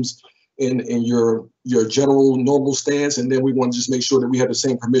teams in your general normal stance, and then we want to just make sure that we have the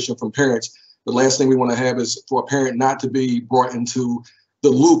same permission from parents. The last thing we want to have is for a parent not to be brought into the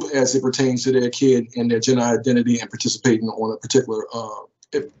loop as it pertains to their kid and their gender identity and participating on a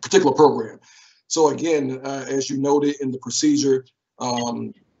particular program. So again, as you noted in the procedure,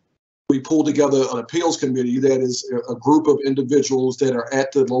 we pulled together an appeals committee that is a group of individuals that are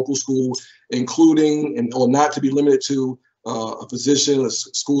at the local school, including or not to be limited to a physician, a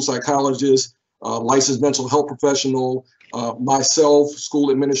school psychologist, licensed mental health professional, myself,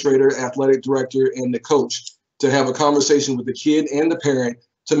 school administrator, athletic director, and the coach, to have a conversation with the kid and the parent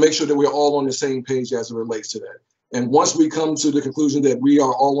to make sure that we're all on the same page as it relates to that. And once we come to the conclusion that we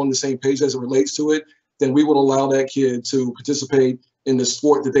are all on the same page as it relates to it, then we will allow that kid to participate in the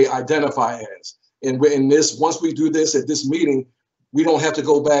sport that they identify as. And in this, once we do this at this meeting, we don't have to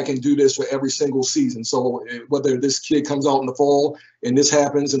go back and do this for every single season. So whether this kid comes out in the fall and this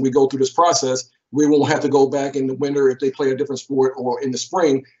happens and we go through this process, we won't have to go back in the winter if they play a different sport, or in the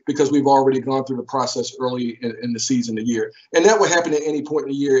spring, because we've already gone through the process early in the season, the year. And that would happen at any point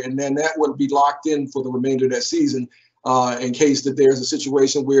in the year, and then that would be locked in for the remainder of that season in case that there's a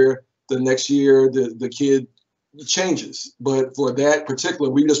situation where the next year the kid changes. But for that particular,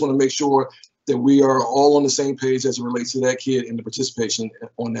 we just want to make sure that we are all on the same page as it relates to that kid and the participation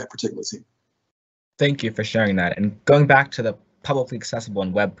on that particular team. Thank you for sharing that. And going back to the publicly accessible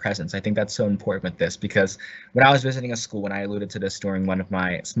and web presence, I think that's so important with this, because when I was visiting a school, when I alluded to this during one of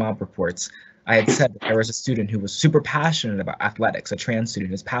my SMOB reports, I had said that there was a student who was super passionate about athletics, a trans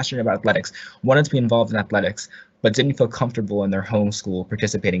student who's passionate about athletics, wanted to be involved in athletics, but didn't feel comfortable in their home school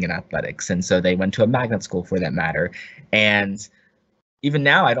participating in athletics. And so they went to a magnet school for that matter. And even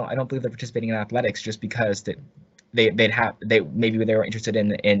now, I don't believe they're participating in athletics just because maybe they were interested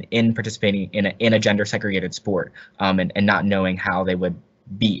in participating in a gender segregated sport, and not knowing how they would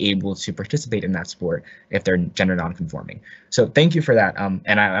be able to participate in that sport if they're gender nonconforming. So thank you for that.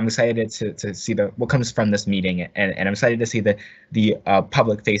 And I'm excited to see what comes from this meeting, and I'm excited to see the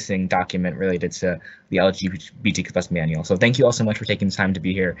public facing document related to the LGBTQ+ manual. So thank you all so much for taking the time to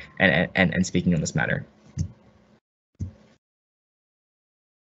be here and speaking on this matter.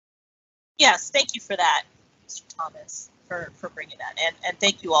 Yes, thank you for that, Mr. Thomas, for bringing that, and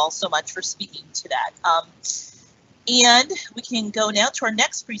thank you all so much for speaking to that. And we can go now to our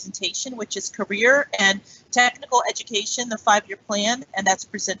next presentation, which is Career and Technical Education, the 5-year plan, and that's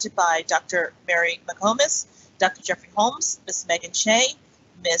presented by Dr. Mary McComas, Dr. Jeffrey Holmes, Ms. Megan Shea,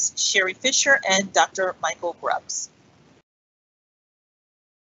 Ms. Sherry Fisher, and Dr. Michael Grubbs.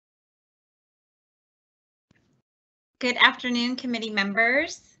 Good afternoon, committee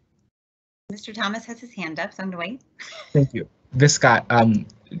members. Mr. Thomas has his hand up, so I'm going to wait. Thank you. Ms. Scott,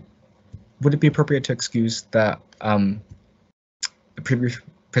 would it be appropriate to excuse the previous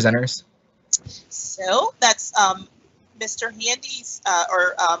presenters? So that's Mr. Handy's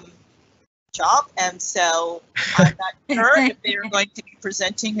job, and so I'm not sure if they're going to be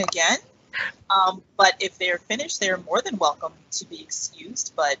presenting again. But if they're finished, they're more than welcome to be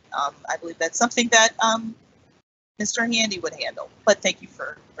excused. But I believe that's something that Mr. Handy would handle. But thank you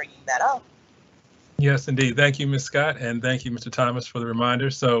for bringing that up. Yes, indeed. Thank you, Ms. Scott, and thank you, Mr. Thomas, for the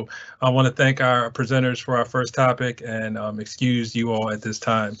reminder. So I want to thank our presenters for our first topic and excuse you all at this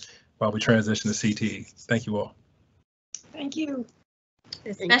time while we transition to CTE. Thank you all. Thank you.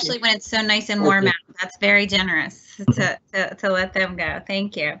 Especially when it's so nice and warm out. That's very generous to let them go.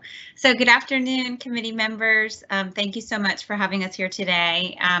 Thank you. So good afternoon, committee members. Thank you so much for having us here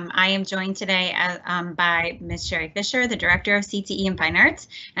today. I am joined today by Ms. Sherry Fisher, the Director of CTE and Fine Arts,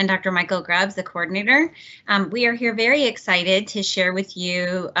 and Dr. Michael Grubbs, the coordinator. We are here very excited to share with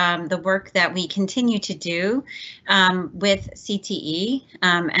you the work that we continue to do with CTE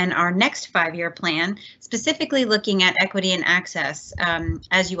and our next 5-year plan, specifically looking at equity and access.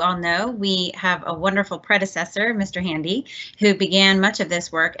 As you all know, we have a wonderful predecessor, Mr. Handy, who began much of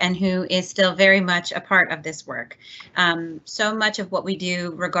this work and who is still very much a part of this work. So much of what we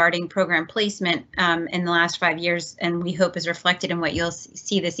do regarding program placement in the last 5 years, and we hope is reflected in what you'll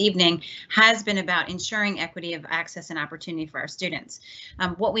see this evening, has been about ensuring equity of access and opportunity for our students.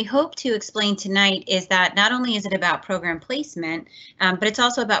 What we hope to explain tonight is that not only is it about program placement, but it's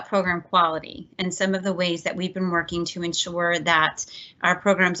also about program quality and some of the ways that we've been working to ensure that our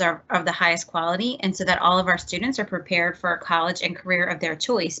programs are of the highest quality, and so that all of our students are prepared for a college and career of their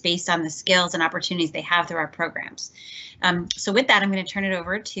choice based on the skills and opportunities they have through our programs. So with that, I'm going to turn it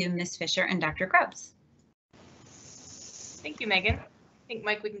over to Ms. Fisher and Dr. Grubbs. Thank you, Megan. I think,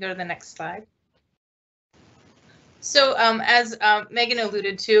 Mike, we can go to the next slide. So as Megan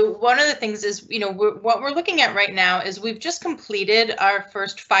alluded to, one of the things is, what we're looking at right now is we've just completed our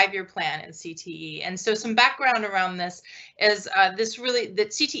first 5-year plan in CTE. And so some background around this is that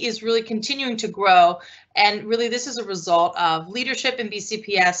CTE is really continuing to grow. And really, this is a result of leadership in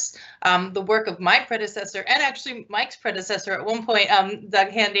BCPS, the work of my predecessor and actually Mike's predecessor at one point, Doug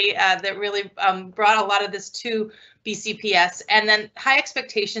Handy, that really brought a lot of this to BCPS, and then high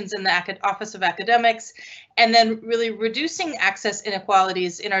expectations in the Office of Academics, and then really reducing access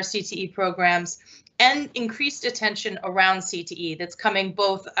inequalities in our CTE programs and increased attention around CTE that's coming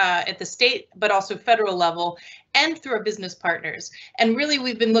both at the state but also federal level and through our business partners. And really,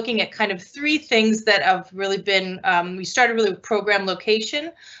 we've been looking at kind of 3 things that have really been, we started really with program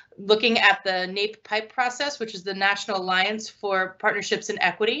location, looking at the NAEP PIPE process, which is the National Alliance for Partnerships in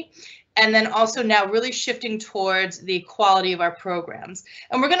Equity, and then also now really shifting towards the quality of our programs.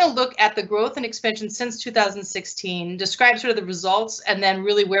 And we're going to look at the growth and expansion since 2016, describe sort of the results, and then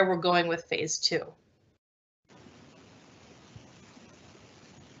really where we're going with phase 2.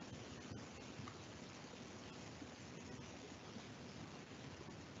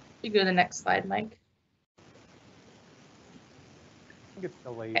 You go to the next slide, Mike. I think it's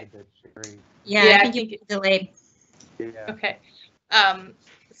delayed a bit, Sherry. Yeah, I think it's delayed. Yeah. Okay.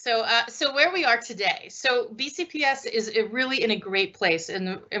 So where we are today. So BCPS is really in a great place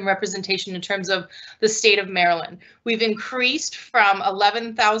in representation in terms of the state of Maryland. We've increased from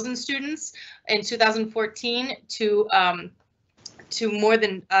 11,000 students in 2014 to more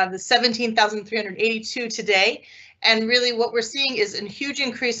than the 17,382 today. And really what we're seeing is a huge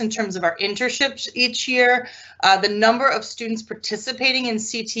increase in terms of our internships each year. The number of students participating in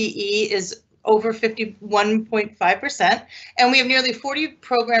CTE is over 51.5%, and we have nearly 40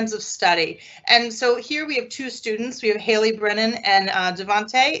 programs of study. And so here we have two students. We have Haley Brennan and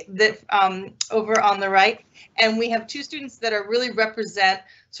Devante that over on the right, and we have two students that are really represent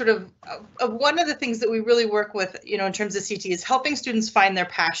sort of one of the things that we really work with, you know, in terms of CT is helping students find their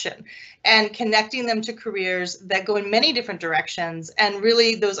passion and connecting them to careers that go in many different directions and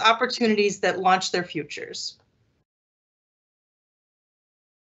really those opportunities that launch their futures.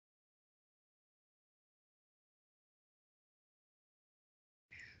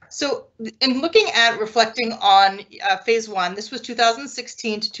 So in looking at reflecting on phase one, this was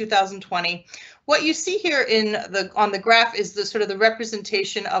 2016 to 2020. What you see here on the graph is the sort of the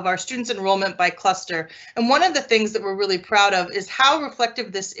representation of our students enrollment by cluster. And one of the things that we're really proud of is how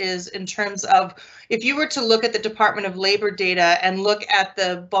reflective this is in terms of if you were to look at the Department of Labor data and look at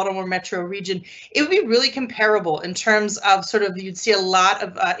the Baltimore metro region, it would be really comparable in terms of sort of you'd see a lot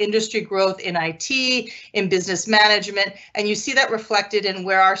of industry growth in IT, in business management, and you see that reflected in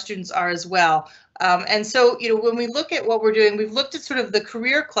where our students are as well. And so, you know, when we look at what we're doing, we've looked at sort of the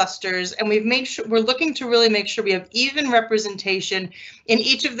career clusters, and we've made sure we're looking to really make sure we have even representation in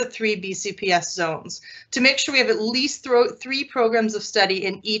each of the 3 BCPS zones to make sure we have at least 3 programs of study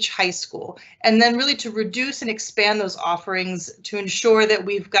in each high school, and then really to reduce and expand those offerings to ensure that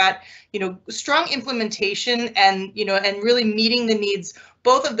we've got, you know, strong implementation and, you know, and really meeting the needs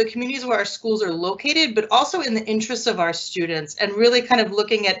both of the communities where our schools are located, but also in the interests of our students, and really kind of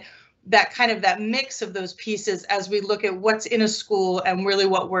looking at that mix of those pieces as we look at what's in a school and really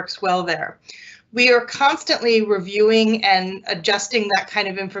what works well there. We are constantly reviewing and adjusting that kind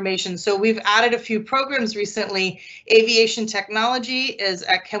of information. So we've added a few programs recently. Aviation technology is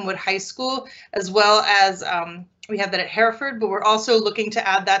at Kenwood High School, as well as we have that at Hereford, but we're also looking to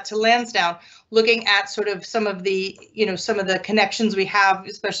add that to Lansdowne, looking at sort of some of the, you know, some of the connections we have,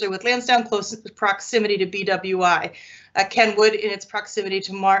 especially with Lansdowne, close proximity to BWI. Kenwood in its proximity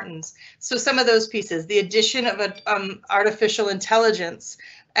to Martins. So some of those pieces, the addition of artificial intelligence,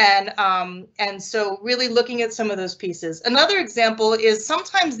 and so really looking at some of those pieces. Another example is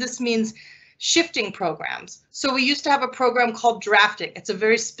sometimes this means shifting programs. So we used to have a program called drafting. It's a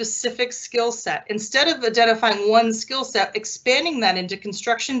very specific skill set. Instead of identifying one skill set, expanding that into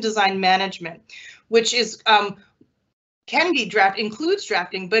construction design management, which is can be includes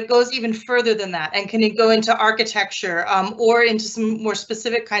drafting, but goes even further than that and can go into architecture or into some more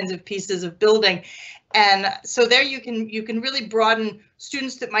specific kinds of pieces of building. And so there you can really broaden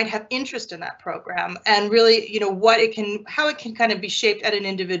students that might have interest in that program and really, you know, how it can kind of be shaped at an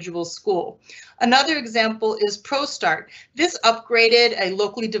individual school. Another example is ProStart. This upgraded a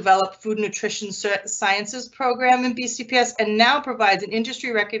locally developed food and nutrition sciences program in BCPS and now provides an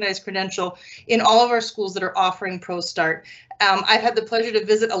industry recognized credential in all of our schools that are offering ProStart. I've had the pleasure to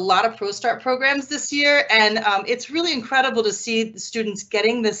visit a lot of ProStart programs this year, and it's really incredible to see the students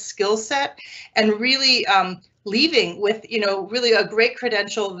getting this skill set and really leaving with, you know, really a great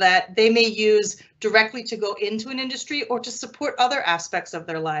credential that they may use directly to go into an industry or to support other aspects of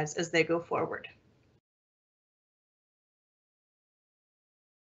their lives as they go forward.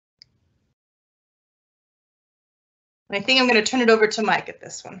 I think I'm going to turn it over to Mike at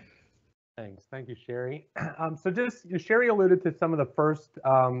this one. Thanks. Thank you, Sherry. So just Sherry alluded to some of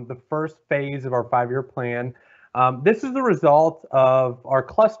the first phase of our 5-year plan. This is the result of our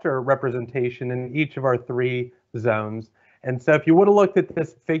cluster representation in each of our 3 zones. And so if you would have looked at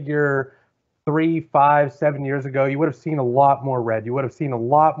this figure 3, 5, 7 years ago, you would have seen a lot more red. You would have seen a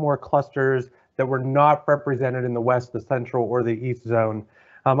lot more clusters that were not represented in the West, the Central, or the East zone.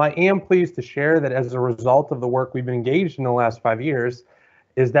 I am pleased to share that as a result of the work we've been engaged in the last 5 years,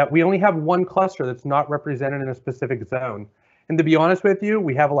 is that we only have one cluster that's not represented in a specific zone. And to be honest with you,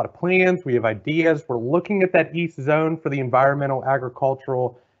 we have a lot of plans, we have ideas. We're looking at that East zone for the environmental,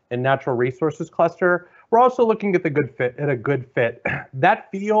 agricultural, and natural resources cluster. We're also looking at a good fit.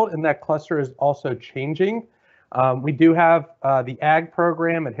 That field and that cluster is also changing. We do have the ag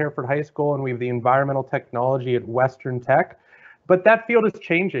program at Hereford High School, and we have the environmental technology at Western Tech. But that field is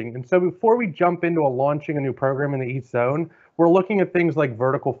changing. And so before we jump into launching a new program in the East Zone, We're looking at things like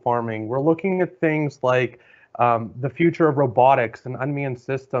vertical farming. We're looking at things like the future of robotics and unmanned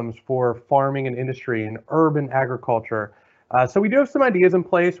systems for farming and industry and urban agriculture. So we do have some ideas in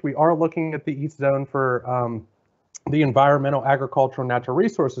place. We are looking at the East Zone for the environmental, agricultural, natural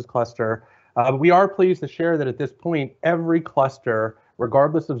resources cluster. We are pleased to share that at this point, every cluster,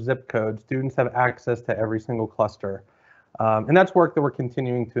 regardless of zip code, students have access to every single cluster. And that's work that we're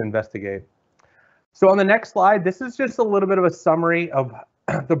continuing to investigate. So on the next slide, this is just a little bit of a summary of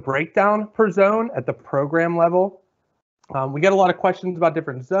the breakdown per zone at the program level. We get a lot of questions about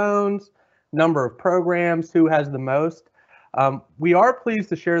different zones, number of programs, who has the most. We are pleased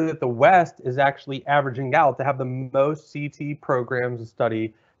to share that the West is actually averaging out to have the most CT programs of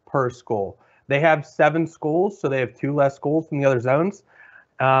study per school. They have 7 schools, so they have 2 less schools than the other zones.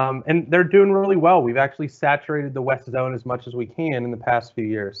 And they're doing really well. We've actually saturated the West Zone as much as we can in the past few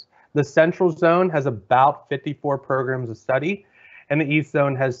years. The Central Zone has about 54 programs of study, and the East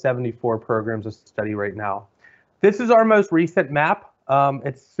Zone has 74 programs of study right now. This is our most recent map.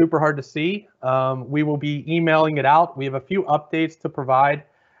 It's super hard to see. We will be emailing it out. We have a few updates to provide.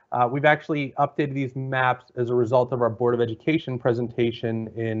 We've actually updated these maps as a result of our Board of Education presentation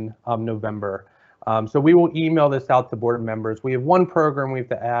in November. So we will email this out to board members. We have 1 program we have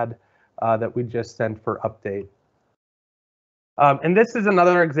to add that we just sent for update. And this is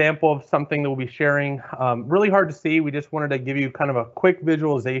another example of something that we'll be sharing. Really hard to see. We just wanted to give you kind of a quick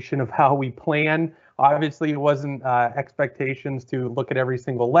visualization of how we plan. Obviously, it wasn't expectations to look at every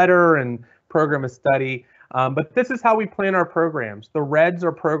single letter and program a study, but this is how we plan our programs. The reds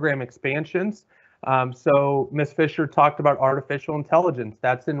are program expansions. So Ms. Fisher talked about artificial intelligence.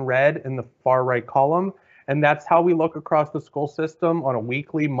 That's in red in the far right column. And that's how we look across the school system on a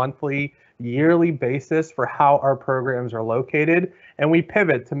weekly, monthly, yearly basis for how our programs are located. And we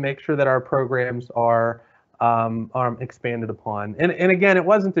pivot to make sure that our programs are expanded upon. And again, it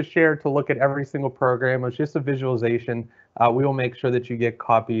wasn't to share to look at every single program. It was just a visualization. We will make sure that you get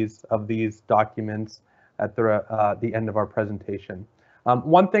copies of these documents at the end of our presentation.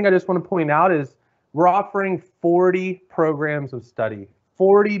 One thing I just want to point out is we're offering 40 programs of study,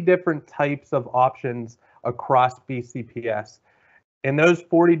 40 different types of options across BCPS. And those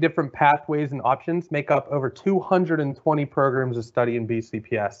 40 different pathways and options make up over 220 programs of study in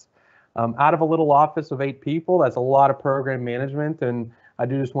BCPS. Out of a little office of 8 people, that's a lot of program management. And I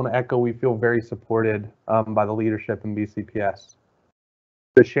do just want to echo, we feel very supported by the leadership in BCPS.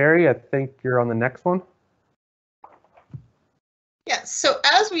 So Sherry, I think you're on the next one. Yeah, so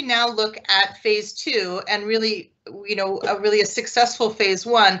as we now look at phase 2 and really, really a successful phase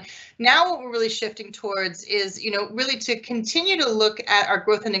 1, now what we're really shifting towards is, really to continue to look at our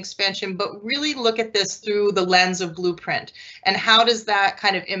growth and expansion, but really look at this through the lens of Blueprint and how does that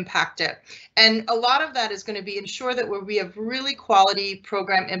kind of impact it. And a lot of that is going to be ensure that we have really quality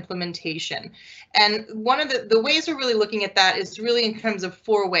program implementation. And one of the ways we're really looking at that is really in terms of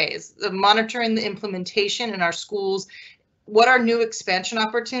 4 ways: the monitoring the implementation in our schools. What are new expansion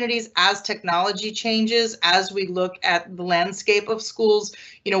opportunities as technology changes, as we look at the landscape of schools?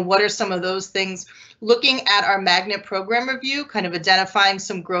 What are some of those things? Looking at our magnet program review, kind of identifying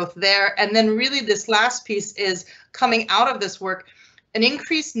some growth there. And then really this last piece is coming out of this work, an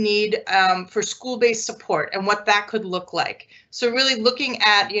increased need for school-based support and what that could look like. So really looking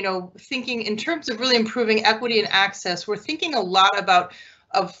at, thinking in terms of really improving equity and access, we're thinking a lot about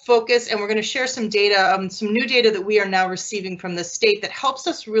of focus, and we're going to share some data, some new data that we are now receiving from the state that helps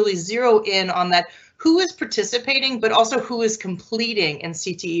us really zero in on that, who is participating, but also who is completing in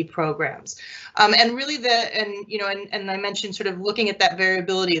CTE programs. And really and I mentioned sort of looking at that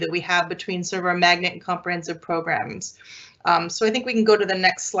variability that we have between sort of our magnet and comprehensive programs. So I think we can go to the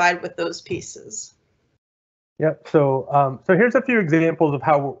next slide with those pieces. Yep, so here's a few examples of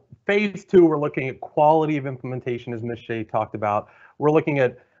how phase 2, we're looking at quality of implementation, as Ms. Shea talked about. We're looking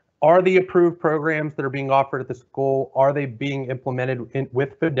at, are the approved programs that are being offered at the school, are they being implemented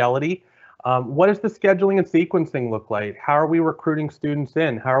with fidelity? What does the scheduling and sequencing look like? How are we recruiting students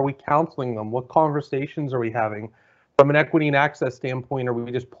in? How are we counseling them? What conversations are we having? From an equity and access standpoint, are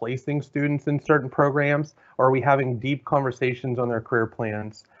we just placing students in certain programs, or are we having deep conversations on their career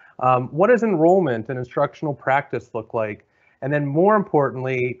plans? What does enrollment and instructional practice look like? And then more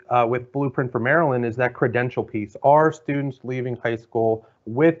importantly, with Blueprint for Maryland, is that credential piece. Are students leaving high school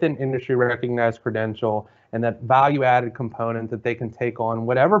with an industry recognized credential and that value added component that they can take on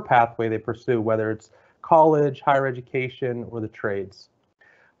whatever pathway they pursue, whether it's college, higher education, or the trades?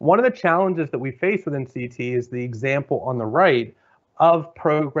 One of the challenges that we face within CT is the example on the right of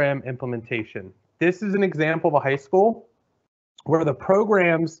program implementation. This is an example of a high school where the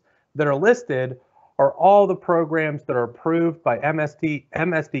programs that are listed are all the programs that are approved by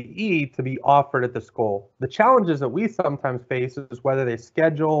MSDE to be offered at the school. The challenges that we sometimes face is whether they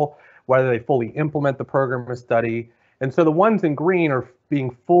schedule, whether they fully implement the program of study. And so the ones in green are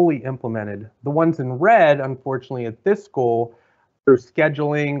being fully implemented. The ones in red, unfortunately, at this school, through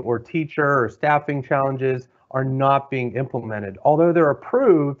scheduling or teacher or staffing challenges, are not being implemented, although they're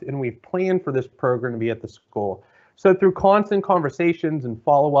approved and we've planned for this program to be at the school. So through constant conversations and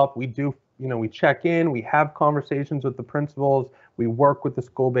follow-up, we check in, we have conversations with the principals, we work with the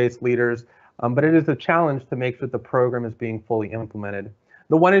school-based leaders, but it is a challenge to make sure that the program is being fully implemented.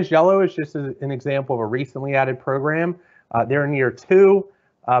 The one is yellow is just an example of a recently added program. They're in year 2,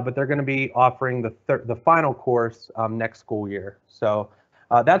 but they're going to be offering the final course next school year. So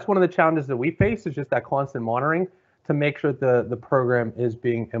that's one of the challenges that we face, is just that constant monitoring to make sure that the program is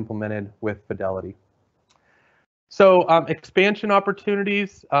being implemented with fidelity. So expansion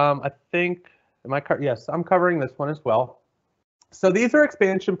opportunities, I think, yes, I'm covering this one as well. So these are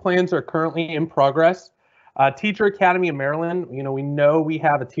expansion plans that are currently in progress. Teacher Academy of Maryland, we know we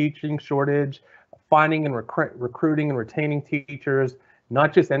have a teaching shortage, finding and recruiting and retaining teachers,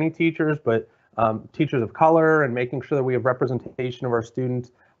 not just any teachers, but teachers of color, and making sure that we have representation of our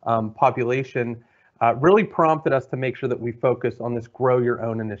student population, really prompted us to make sure that we focus on this Grow Your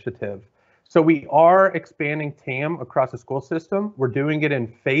Own initiative. So we are expanding TAM across the school system. We're doing it in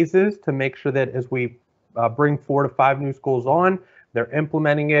phases to make sure that as we bring 4 to 5 new schools on, they're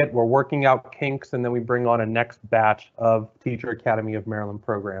implementing it, we're working out kinks, and then we bring on a next batch of Teacher Academy of Maryland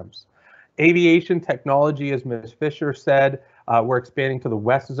programs. Aviation technology, as Ms. Fisher said, we're expanding to the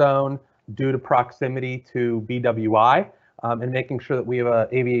West Zone due to proximity to BWI, and making sure that we have an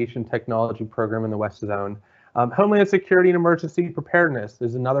aviation technology program in the West Zone. Homeland Security and Emergency Preparedness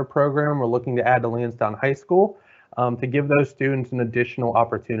is another program we're looking to add to Lansdowne High School to give those students an additional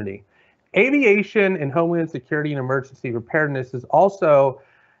opportunity. Aviation and Homeland Security and Emergency Preparedness is also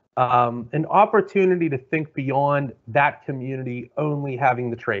an opportunity to think beyond that community only having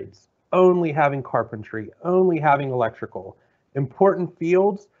the trades, only having carpentry, only having electrical. Important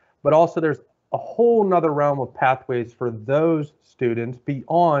fields, but also there's a whole nother realm of pathways for those students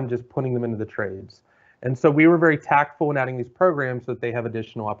beyond just putting them into the trades. And so we were very tactful in adding these programs so that they have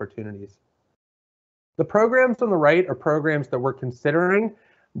additional opportunities. The programs on the right are programs that we're considering,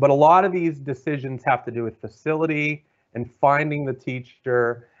 but a lot of these decisions have to do with facility and finding the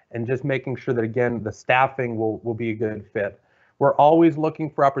teacher and just making sure that, again, the staffing will be a good fit. We're always looking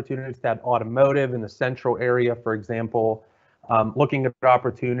for opportunities to add automotive in the central area, for example, looking at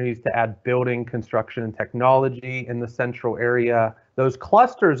opportunities to add building, construction, and technology in the central area. Those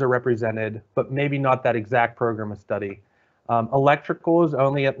clusters are represented, but maybe not that exact program of study. Electrical is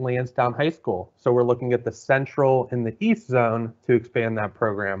only at Lansdowne High School, so we're looking at the central and the east zone to expand that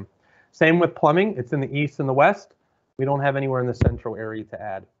program. Same with plumbing, it's in the east and the west. We don't have anywhere in the central area to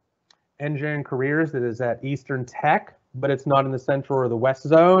add. Engineering careers, it is at Eastern Tech, but it's not in the central or the west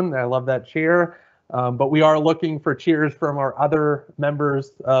zone. I love that cheer. But we are looking for cheers from our other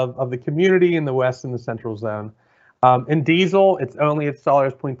members of the community in the west and the central zone. In diesel, it's only at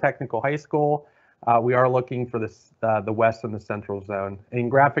Sawyers Point Technical High School. We are looking for the west and the central zone.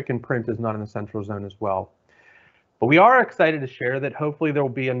 And graphic and print is not in the central zone as well. But we are excited to share that hopefully there will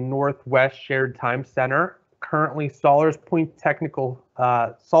be a Northwest Shared Time Center. Currently, Sawyers Point Tech.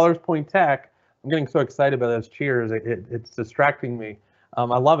 I'm getting so excited about those cheers. It's distracting me. I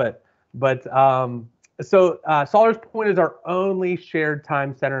love it. But so Sawyers Point is our only shared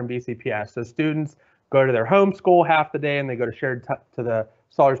time center in BCPS. So students go to their home school half the day and they go to the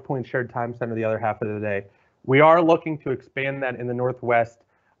Sawyers Point Shared Time Center the other half of the day. We are looking to expand that in the Northwest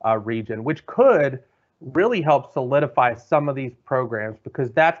region, which could really help solidify some of these programs,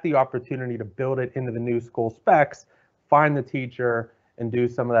 because that's the opportunity to build it into the new school specs, find the teacher, and do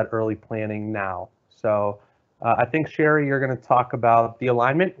some of that early planning now. So I think, Sherry, you're going to talk about the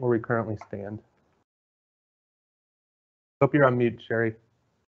alignment where we currently stand. Hope you're on mute, Sherry.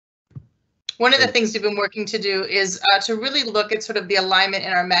 One of the things we've been working to do is to really look at sort of the alignment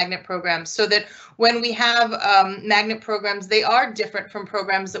in our magnet programs, so that when we have magnet programs, they are different from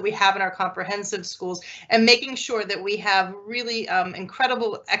programs that we have in our comprehensive schools, and making sure that we have really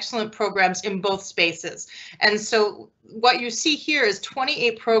incredible, excellent programs in both spaces. And so what you see here is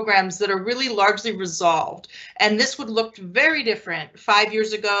 28 programs that are really largely resolved, and this would look very different 5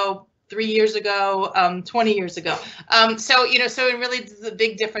 years ago, 3 years ago, 20 years ago. So it really is a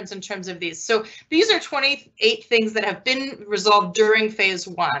big difference in terms of these. So these are 28 things that have been resolved during phase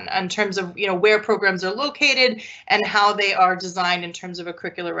 1 in terms of, where programs are located and how they are designed in terms of a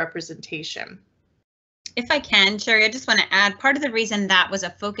curricular representation. If I can, Sherry, I just want to add, part of the reason that was a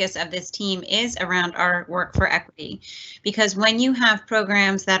focus of this team is around our work for equity, because when you have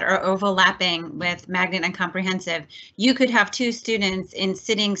programs that are overlapping with Magnet and Comprehensive, you could have two students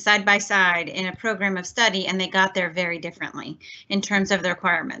sitting side by side in a program of study, and they got there very differently in terms of the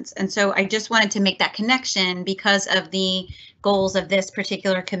requirements. And so I just wanted to make that connection because of the goals of this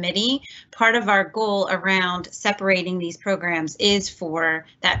particular committee. Part of our goal around separating these programs is for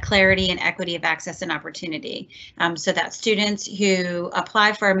that clarity and equity of access and opportunity, so that students who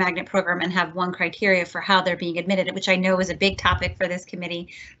apply for a magnet program and have one criteria for how they're being admitted, which I know was a big topic for this committee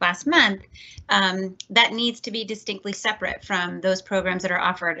last month, that needs to be distinctly separate from those programs that are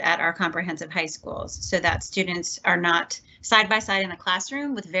offered at our comprehensive high schools, so that students are not side by side in a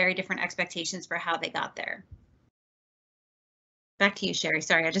classroom with very different expectations for how they got there. Back to you, Sherry.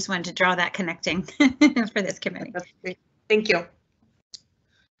 Sorry, I just wanted to draw that connecting for this committee. That's great. Thank you.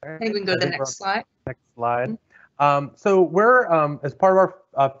 I think we can go to the next slide. Next slide. So we're, as part of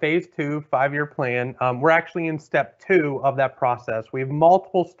our phase 2 5-year plan, we're actually in step 2 of that process. We have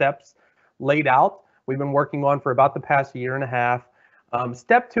multiple steps laid out. We've been working on for about the past year and a half.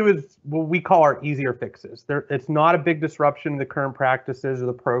 Step 2 is what we call our easier fixes. It's not a big disruption in the current practices or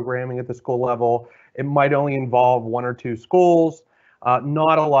the programming at the school level. It might only involve 1 or 2 schools,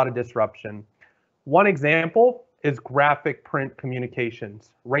 not a lot of disruption. One example is graphic print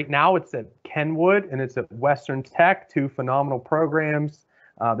communications. Right now it's at Kenwood and it's at Western Tech, 2 phenomenal programs.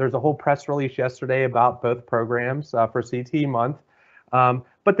 There's a whole press release yesterday about both programs for CTE month.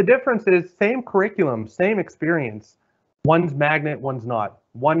 But the difference is same curriculum, same experience. One's magnet, one's not.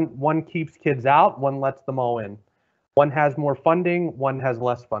 One keeps kids out, one lets them all in. One has more funding, one has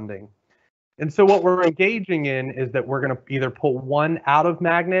less funding. And so what we're engaging in is that we're going to either pull one out of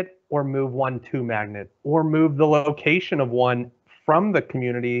magnet or move one to magnet, or move the location of one from the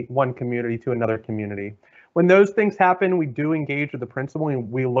community, one community to another community. When those things happen, we do engage with the principal and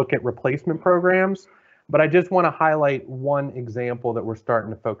we look at replacement programs. But I just want to highlight one example that we're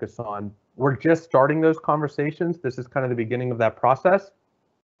starting to focus on. We're just starting those conversations. This is kind of the beginning of that process.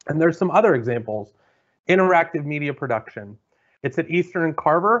 And there's some other examples. Interactive media production. It's at Eastern and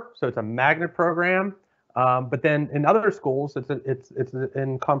Carver, so it's a magnet program. But then in other schools, it's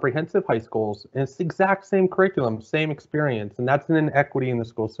in comprehensive high schools, and it's the exact same curriculum, same experience, and that's an inequity in the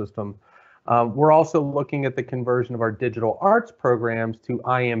school system. We're also looking at the conversion of our digital arts programs to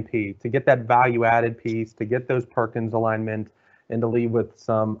IMP to get that value added piece, to get those Perkins alignment, and to leave with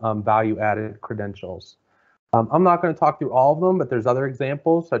some value added credentials. I'm not going to talk through all of them, but there's other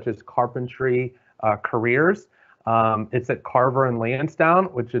examples such as carpentry careers. It's at Carver and Lansdowne,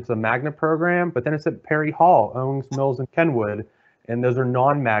 which is a magnet program, but then it's at Perry Hall, Owings Mills, and Kenwood, and those are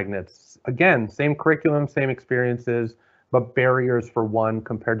non-magnets. Again, same curriculum, same experiences, but barriers for one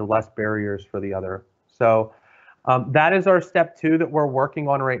compared to less barriers for the other. So that is our step 2 that we're working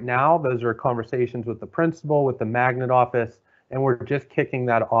on right now. Those are conversations with the principal, with the magnet office, and we're just kicking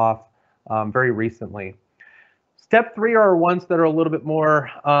that off very recently. Step 3 are ones that are a little bit more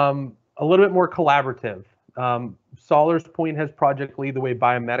collaborative. Sollers Point has Project Lead the Way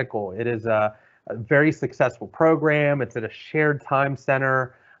Biomedical. It is a very successful program. It's at a shared time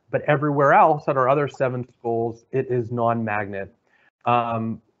center, but everywhere else at our other 7 schools, it is non-magnet.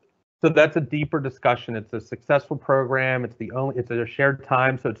 So that's a deeper discussion. It's a successful program. It's at a shared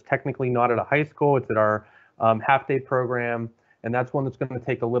time, so it's technically not at a high school. It's at our half-day program, and that's one that's going to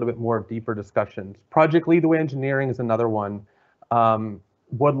take a little bit more deeper discussions. Project Lead the Way Engineering is another one.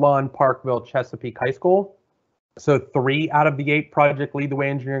 Woodlawn, Parkville, Chesapeake High School. So 3 out of the 8 Project Lead the Way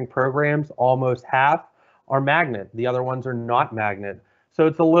Engineering programs, almost half, are magnet. The other ones are not magnet. So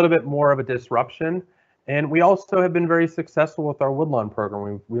it's a little bit more of a disruption. And we also have been very successful with our Woodlawn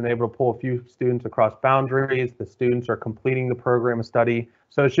program. We've been able to pull a few students across boundaries. The students are completing the program of study.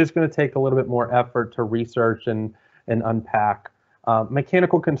 So it's just going to take a little bit more effort to research and unpack.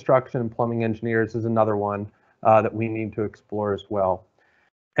 Mechanical construction and plumbing engineers is another one that we need to explore as well.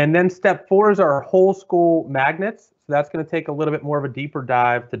 And then step 4 is our whole school magnets. So that's going to take a little bit more of a deeper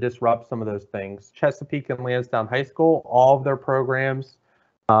dive to disrupt some of those things. Chesapeake and Lansdowne High School, all of their programs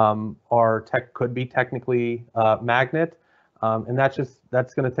could be technically magnet. And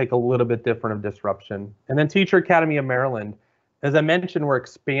that's going to take a little bit different of disruption. And then Teacher Academy of Maryland. As I mentioned, we're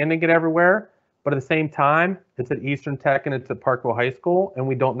expanding it everywhere, but at the same time, it's at Eastern Tech and it's at Parkville High School, and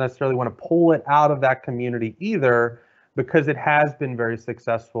we don't necessarily want to pull it out of that community either, because it has been very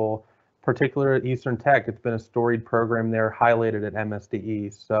successful, particularly at Eastern Tech. It's been a storied program there, highlighted at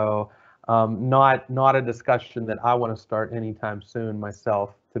MSDE. So not a discussion that I want to start anytime soon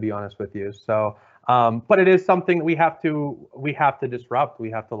myself, to be honest with you. So, but it is something that we have to disrupt,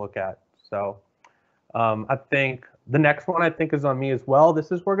 we have to look at. So I think the next one is on me as well.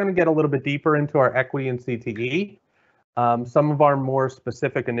 We're going to get a little bit deeper into our equity and CTE, some of our more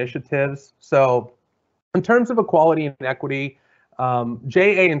specific initiatives. So in terms of equality and equity,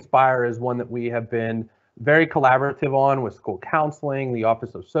 JA Inspire is one that we have been very collaborative on with school counseling, the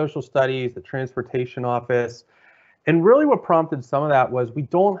Office of Social Studies, the Transportation Office. And really what prompted some of that was we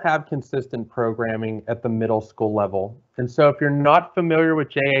don't have consistent programming at the middle school level. And so if you're not familiar with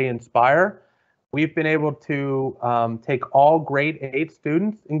JA Inspire, we've been able to take all grade 8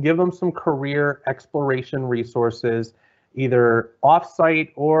 students and give them some career exploration resources, either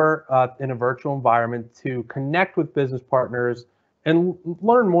off-site or in a virtual environment, to connect with business partners and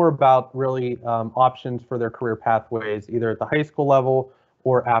learn more about really options for their career pathways, either at the high school level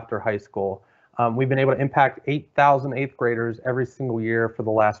or after high school. We've been able to impact 8,000 8th graders every single year for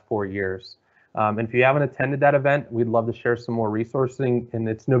the last 4 years. And if you haven't attended that event, we'd love to share some more resourcing. And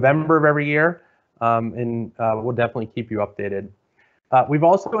it's November of every year, and we'll definitely keep you updated. We've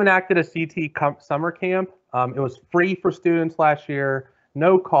also enacted a CT summer camp. It was free for students last year,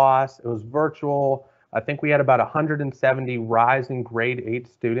 no cost. It was virtual. I think we had about 170 rising grade 8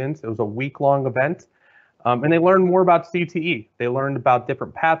 students. It was a week-long event. And they learned more about CTE. They learned about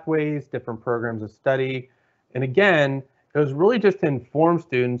different pathways, different programs of study. And again, it was really just to inform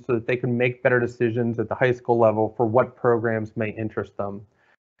students so that they can make better decisions at the high school level for what programs may interest them.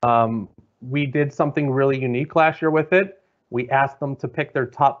 We did something really unique last year with it. We asked them to pick their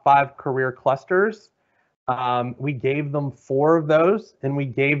top 5 career clusters. We gave them 4 of those, and we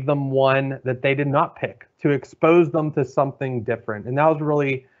gave them 1 that they did not pick to expose them to something different. And that was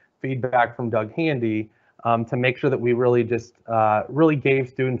really feedback from Doug Handy, to make sure that we really just really gave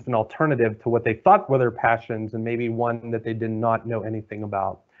students an alternative to what they thought were their passions, and maybe one that they did not know anything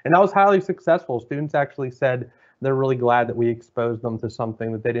about. And that was highly successful. Students actually said they're really glad that we exposed them to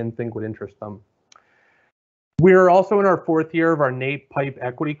something that they didn't think would interest them. We're also in our 4th year of our NAEP Pipe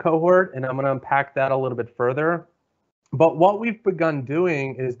Equity Cohort, and I'm going to unpack that a little bit further. But what we've begun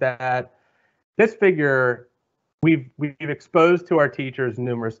doing is that this figure we've exposed to our teachers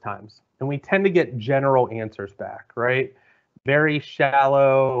numerous times, and we tend to get general answers back, right? Very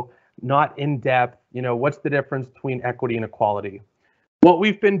shallow, not in depth. You know, what's the difference between equity and equality? What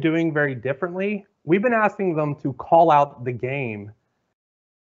we've been doing very differently, we've been asking them to call out the game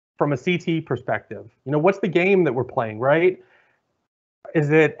from a CT perspective. You know, what's the game that we're playing, right? Is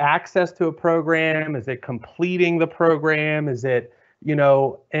it access to a program? Is it completing the program? Is it, you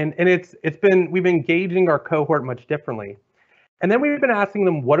know, and we've been engaging our cohort much differently. And then we've been asking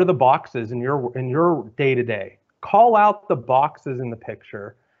them, what are the boxes in your day-to-day? Call out the boxes in the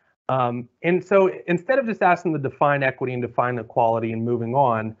picture. And so instead of just asking them to define equity and define equality and moving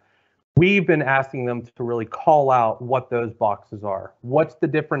on, we've been asking them to really call out what those boxes are. What's the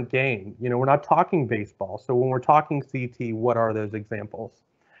different game? You know, we're not talking baseball. So when we're talking CT, what are those examples?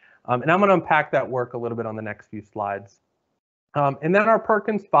 And I'm going to unpack that work a little bit on the next few slides. And then our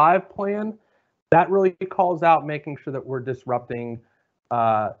Perkins 5 plan, that really calls out making sure that we're disrupting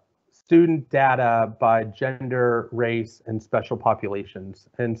student data by gender, race, and special populations.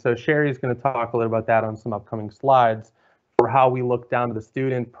 And so Sherry is going to talk a little about that on some upcoming slides for how we look down to the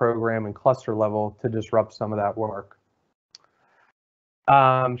student, program, and cluster level to disrupt some of that work.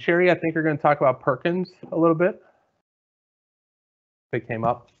 Sherry, I think you're going to talk about Perkins a little bit. It came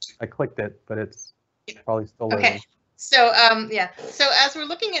up. I clicked it, but it's probably still loading. Okay. So yeah, so as we're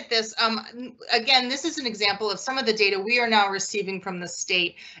looking at this, again, this is an example of some of the data we are now receiving from the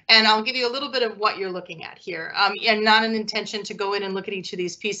state, and I'll give you a little bit of what you're looking at here, and not an intention to go in and look at each of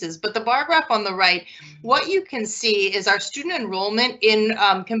these pieces, but the bar graph on the right, what you can see is our student enrollment in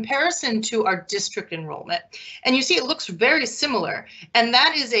comparison to our district enrollment, and you see it looks very similar, and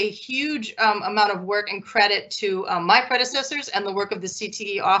that is a huge amount of work and credit to my predecessors and the work of the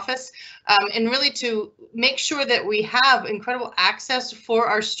CTE office, and really to make sure that we have incredible access for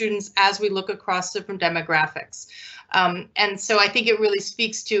our students as we look across different demographics. And so I think it really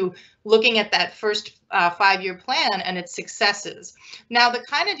speaks to looking at that first 5-year plan and its successes. Now, the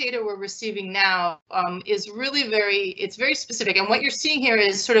kind of data we're receiving now is really very specific. And what you're seeing here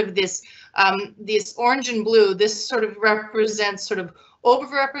is sort of this orange and blue. This sort of represents sort of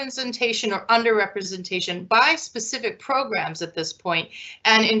overrepresentation or underrepresentation by specific programs at this point,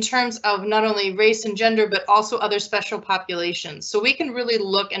 and in terms of not only race and gender, but also other special populations. So we can really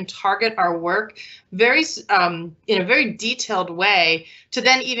look and target our work very in a very detailed way to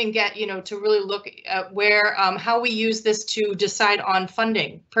then even get, you know, to really look at where how we use this to decide on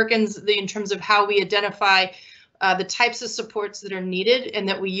funding. Perkins, in terms of how we identify the types of supports that are needed and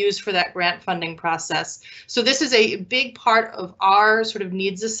that we use for that grant funding process. So this is a big part of our sort of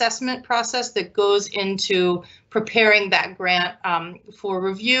needs assessment process that goes into preparing that grant for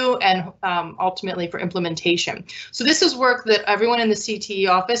review and ultimately for implementation. So this is work that everyone in the CTE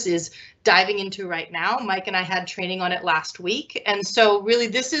office is diving into right now. Mike and I had training on it last week. And so really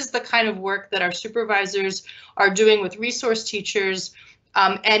this is the kind of work that our supervisors are doing with resource teachers.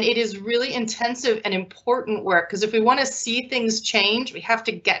 And it is really intensive and important work, because if we want to see things change, we have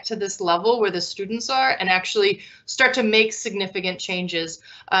to get to this level where the students are and actually start to make significant changes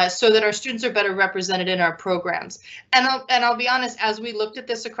so that our students are better represented in our programs. And I'll be honest, as we looked at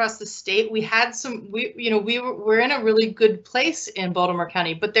this across the state, we had we're in a really good place in Baltimore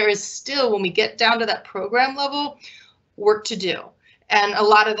County, but there is still, when we get down to that program level, work to do. And a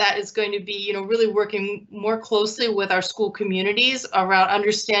lot of that is going to be, really working more closely with our school communities around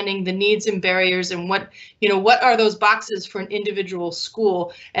understanding the needs and barriers and what are those boxes for an individual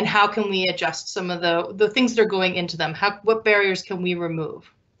school and how can we adjust some of the things that are going into them? What barriers can we remove?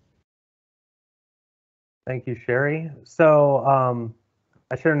 Thank you, Sherry. So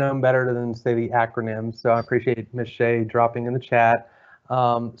I should have known better than say the acronym. So I appreciate Ms. Shea dropping in the chat.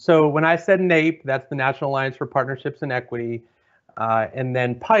 So when I said NAEP, that's the National Alliance for Partnerships and Equity. And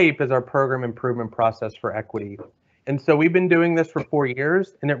then PIPE is our program improvement process for equity. And so we've been doing this for 4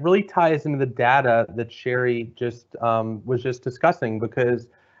 years, and it really ties into the data that Sherry was just discussing, because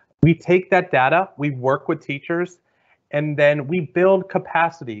we take that data, we work with teachers, and then we build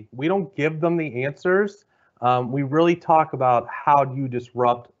capacity. We don't give them the answers. We really talk about how do you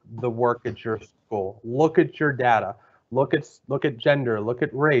disrupt the work at your school. Look at your data, look at gender, look at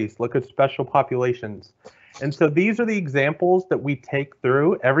race, look at special populations. And so these are the examples that we take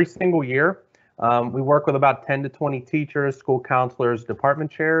through every single year. We work with about 10 to 20 teachers, school counselors,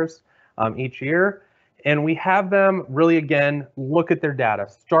 department chairs each year. And we have them really, again, look at their data,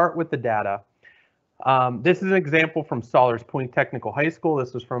 start with the data. This is an example from Sollers Point Technical High School.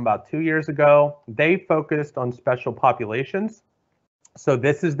 This was from about 2 years ago. They focused on special populations. So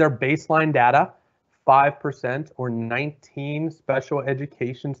this is their baseline data. 5% or 19 special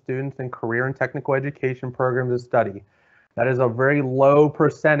education students in career and technical education programs of study. That is a very low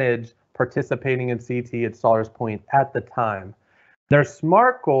percentage participating in CTE at Sollers Point at the time. Their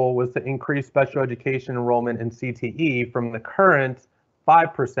SMART goal was to increase special education enrollment in CTE from the current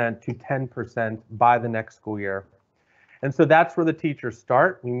 5% to 10% by the next school year. And so that's where the teachers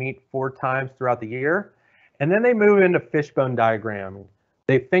start. We meet 4 times throughout the year, and then they move into fishbone diagramming.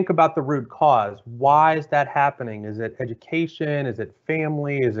 They think about the root cause. Why is that happening? Is it education? Is it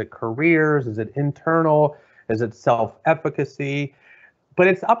family? Is it careers? Is it internal? Is it self-efficacy? But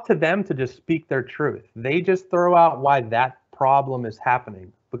it's up to them to just speak their truth. They just throw out why that problem is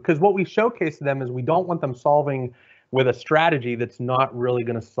happening. Because what we showcase to them is we don't want them solving with a strategy that's not really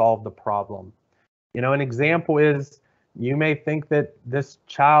going to solve the problem. An example is, you may think that this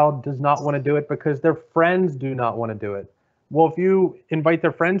child does not want to do it because their friends do not want to do it. Well, if you invite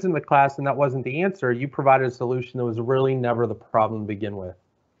their friends in the class and that wasn't the answer, you provided a solution that was really never the problem to begin with.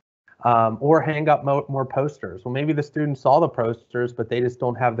 Or hang up more posters. Well, maybe the students saw the posters, but they just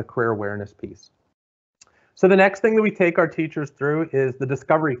don't have the career awareness piece. So the next thing that we take our teachers through is the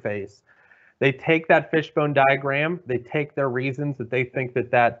discovery phase. They take that fishbone diagram, they take their reasons that they think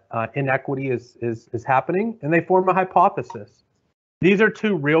that inequity is happening, and they form a hypothesis. These are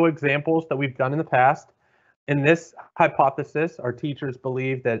 2 real examples that we've done in the past. In this hypothesis, our teachers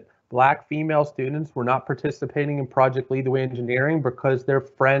believe that Black female students were not participating in Project Lead the Way Engineering because their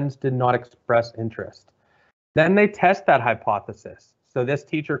friends did not express interest. Then they test that hypothesis. So this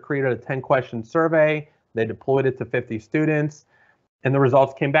teacher created a 10-question survey, they deployed it to 50 students, and the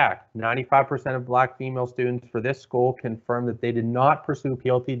results came back. 95% of Black female students for this school confirmed that they did not pursue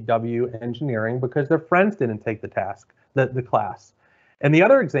PLTW engineering because their friends didn't take the class. And the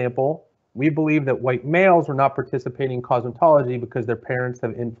other example, we believe that white males were not participating in cosmetology because their parents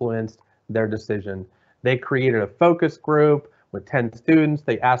have influenced their decision. They created a focus group with 10 students.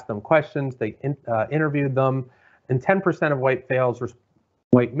 They asked them questions. They interviewed them, and 10% of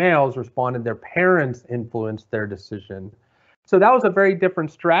white males responded their parents influenced their decision. So that was a very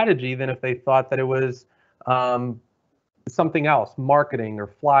different strategy than if they thought that it was something else, marketing or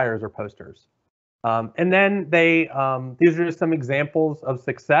flyers or posters. And then these are just some examples of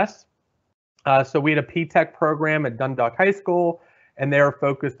success. So we had a P-Tech program at Dundalk High School, and they are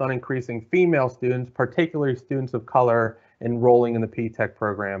focused on increasing female students, particularly students of color, enrolling in the P-Tech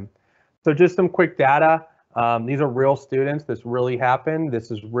program. So just some quick data. These are real students. This really happened. This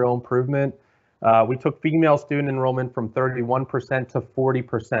is real improvement. We took female student enrollment from 31% to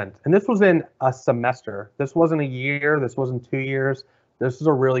 40%. And this was in a semester. This wasn't a year. This wasn't 2 years. This is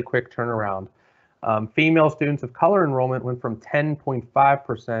a really quick turnaround. Female students of color enrollment went from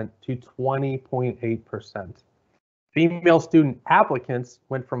 10.5% to 20.8%. Female student applicants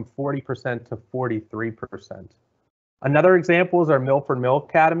went from 40% to 43%. Another example is our Milford Mill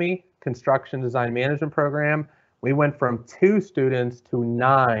Academy Construction Design Management Program. We went from 2 students to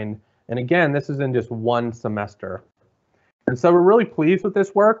 9. And again, this is in just 1 semester. And so we're really pleased with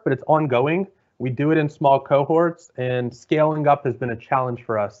this work, but it's ongoing. We do it in small cohorts, and scaling up has been a challenge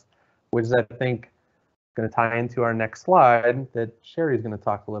for us, which is, I think, going to tie into our next slide that Sherry is going to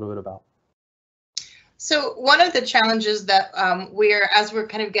talk a little bit about. So one of the challenges that as we're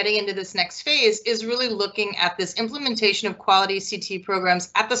kind of getting into this next phase is really looking at this implementation of quality CTE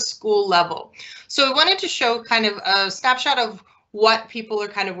programs at the school level. So we wanted to show kind of a snapshot of what people are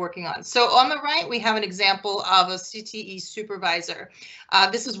kind of working on. So on the right, we have an example of a CTE supervisor.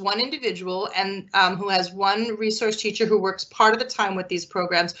 This is one individual and who has one resource teacher who works part of the time with these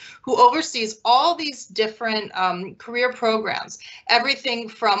programs, who oversees all these different career programs, everything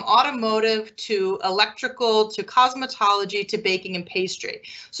from automotive to electrical to cosmetology to baking and pastry.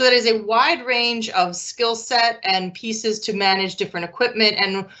 So that is a wide range of skill set and pieces to manage different equipment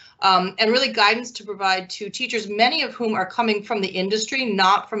and really guidance to provide to teachers, many of whom are coming from the industry,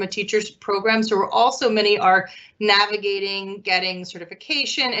 not from a teacher's program. So also many are navigating, getting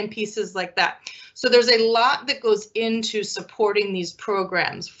certification and pieces like that. So there's a lot that goes into supporting these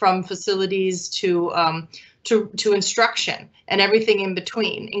programs, from facilities to instruction and everything in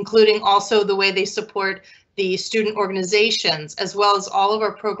between, including also the way they support the student organizations, as well as all of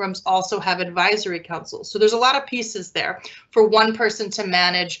our programs also have advisory councils. So there's a lot of pieces there for one person to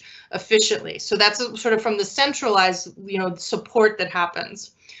manage efficiently. So that's sort of from the centralized, support that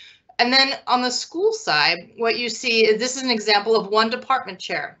happens. And then on the school side, what you see is this is an example of one department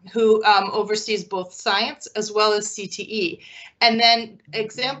chair who oversees both science as well as CTE. And then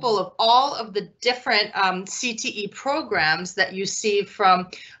example of all of the different CTE programs that you see from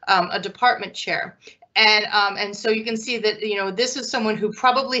a department chair. And so you can see that, this is someone who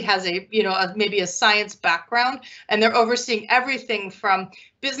probably has maybe a science background, and they're overseeing everything from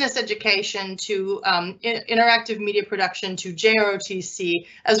business education to interactive media production to JROTC,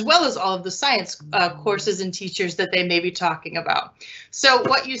 as well as all of the science courses and teachers that they may be talking about. So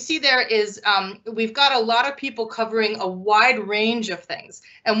what you see there is we've got a lot of people covering a wide range of things.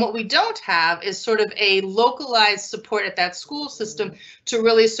 And what we don't have is sort of a localized support at that school system to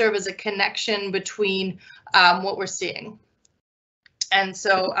really serve as a connection between what we're seeing. And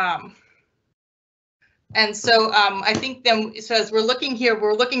so I think then, so as we're looking here,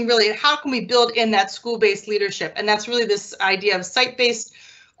 we're looking really at how can we build in that school-based leadership, and that's really this idea of site-based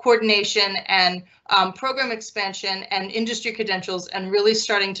coordination and program expansion and industry credentials, and really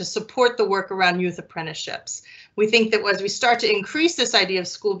starting to support the work around youth apprenticeships. We think that as we start to increase this idea of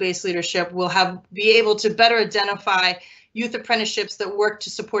school-based leadership, we'll be able to better identify youth apprenticeships that work to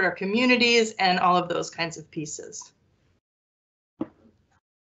support our communities and all of those kinds of pieces.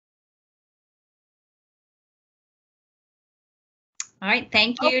 All right,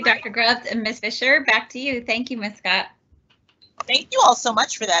 thank you, Dr. Grubbs and Ms. Fisher. Back to you. Thank you, Ms. Scott. Thank you all so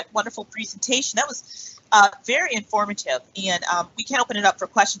much for that wonderful presentation. That was very informative, and we can open it up for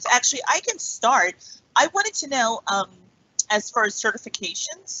questions. Actually, I can start. I wanted to know, as far as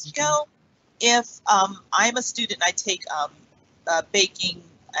certifications go, if I'm a student, I take baking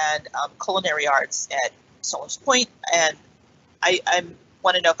and culinary arts at Solars Point, and I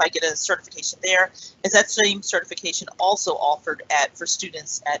want to know if I get a certification there. Is that same certification also offered for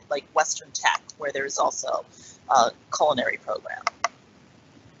students at like Western Tech, where there's also a culinary program?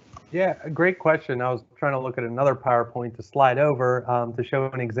 Yeah, a great question. I was trying to look at another PowerPoint to slide over to show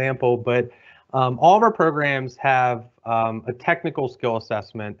an example, but all of our programs have a technical skill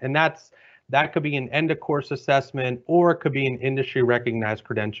assessment, and that could be an end of course assessment, or it could be an industry recognized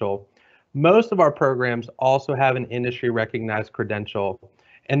credential. Most of our programs also have an industry recognized credential,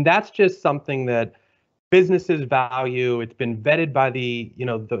 and that's just something that businesses value. It's been vetted by the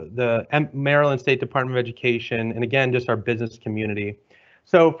Maryland State Department of Education, and again, just our business community.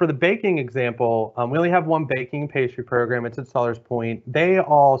 So for the baking example, we only have one baking and pastry program. It's at Solars Point. They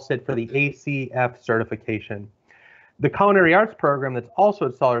all sit for the ACF certification. The culinary arts program that's also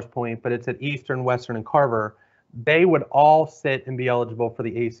at Solars Point, but it's at Eastern, Western, and Carver, they would all sit and be eligible for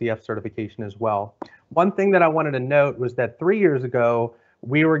the ACF certification as well. One thing that I wanted to note was that 3 years ago,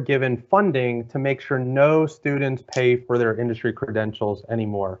 we were given funding to make sure no students pay for their industry credentials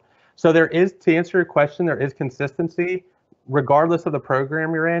anymore. So there is, to answer your question, there is consistency. regardless of the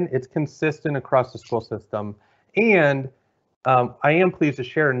program you're in, it's consistent across the school system. And I am pleased to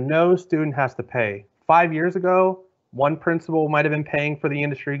share no student has to pay. 5 years ago, one principal might have been paying for the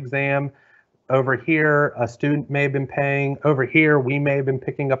industry exam. Over here, a student may have been paying. Over here, we may have been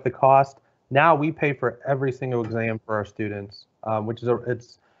picking up the cost. Now we pay for every single exam for our students, which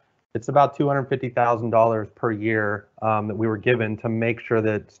is it's about $250,000 per year that we were given to make sure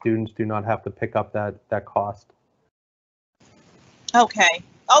that students do not have to pick up that cost. Okay.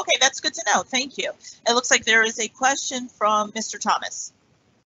 Okay, that's good to know. Thank you. It looks like there is a question from Mr. Thomas.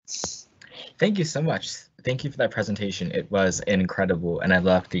 Thank you so much. Thank you for that presentation. It was incredible, and I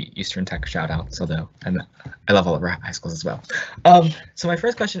love the Eastern Tech shout outs, although I love all of our high schools as well. So my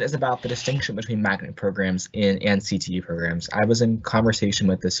first question is about the distinction between magnet programs and CTE programs. I was in conversation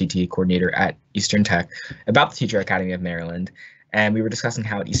with the CTE coordinator at Eastern Tech about the Teacher Academy of Maryland, and we were discussing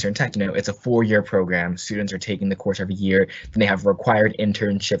how at Eastern Tech, it's a 4-year program. Students are taking the course every year, then they have a required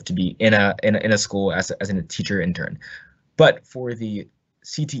internship to be in a school as a teacher intern. But for the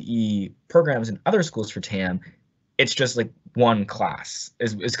CTE programs in other schools for TAM, it's just like one class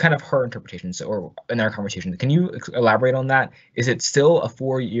is kind of her interpretation. So, or in our conversation, can you elaborate on that? Is it still a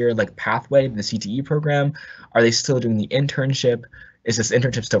 4-year pathway to the CTE program? Are they still doing the internship? Is this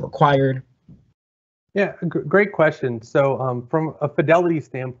internship still required? Yeah, great question. So from a fidelity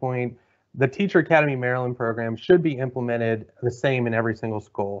standpoint, the Teacher Academy Maryland program should be implemented the same in every single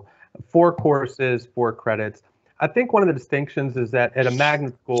school. 4 courses, 4 credits. I think one of the distinctions is that at a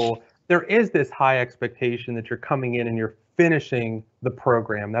magnet school, there is this high expectation that you're coming in and you're finishing the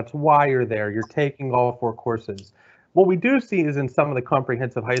program. That's why you're there. You're taking all 4 courses. What we do see is in some of the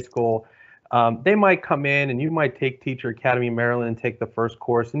comprehensive high school, they might come in and you might take Teacher Academy Maryland and take the first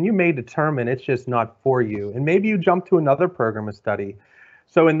course, and you may determine it's just not for you. And maybe you jump to another program of study.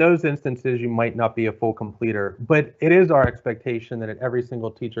 So in those instances, you might not be a full completer. But it is our expectation that at every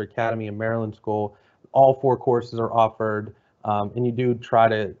single Teacher Academy in Maryland school, all 4 courses are offered, and you do try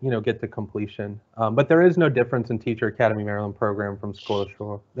to, get to completion. But there is no difference in Teacher Academy Maryland program from school to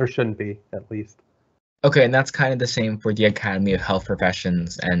school. There shouldn't be, at least. Okay, and that's kind of the same for the Academy of Health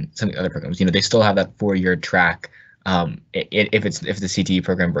Professions and some of the other programs. They still have that 4-year track if it's the CTE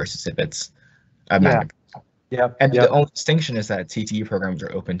program versus if it's a magnet. Yeah. And the only distinction is that CTE programs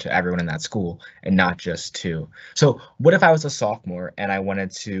are open to everyone in that school and not just to. So what if I was a sophomore and I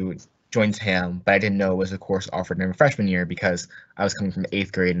wanted to join TAM, but I didn't know it was a course offered in my freshman year because I was coming from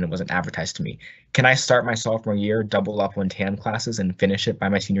 8th grade and it wasn't advertised to me? Can I start my sophomore year, double up on TAM classes, and finish it by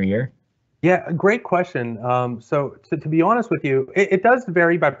my senior year? Yeah, great question. So to be honest with you, it does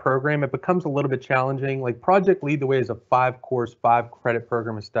vary by program. It becomes a little bit challenging. Like Project Lead the Way is a 5-course, 5-credit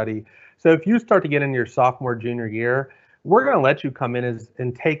program of study. So if you start to get into your sophomore, junior year, we're going to let you come in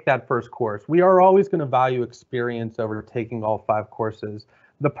and take that first course. We are always going to value experience over taking all 5 courses.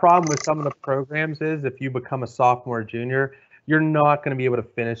 The problem with some of the programs is if you become a sophomore or junior, you're not going to be able to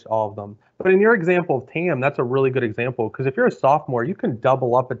finish all of them. But in your example of TAM, that's a really good example, because if you're a sophomore, you can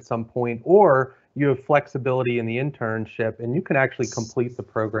double up at some point, or you have flexibility in the internship and you can actually complete the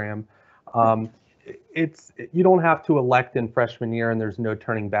program. You don't have to elect in freshman year, and there's no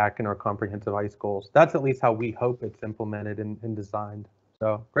turning back in our comprehensive high schools. That's at least how we hope it's implemented and designed.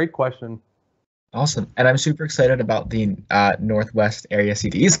 So great question. Awesome. And I'm super excited about the Northwest Area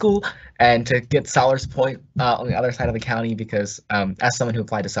CTE school and to get Sellers Point on the other side of the county, because as someone who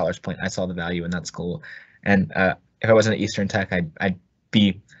applied to Sellers Point, I saw the value in that school. And if I wasn't at Eastern Tech, I'd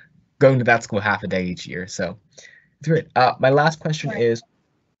be going to that school half a day each year. So it's great. My last question is,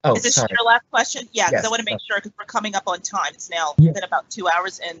 is this your last question? Yeah, because I want to make sure, because we're coming up on time. It's now been about 2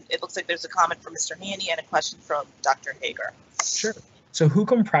 hours, and it looks like there's a comment from Mr. Handy and a question from Dr. Hager. Sure. So who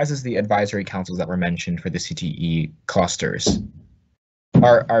comprises the advisory councils that were mentioned for the CTE clusters?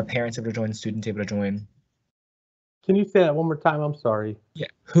 Are parents able to join, students able to join? Can you say that one more time? I'm sorry. Yeah.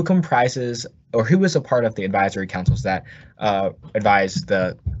 Who comprises, or who is a part of the advisory councils that advise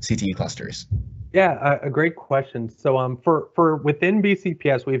the CTE clusters? Yeah, a great question. So for within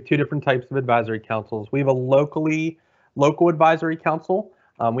BCPS, we have 2 different types of advisory councils. We have a local advisory council.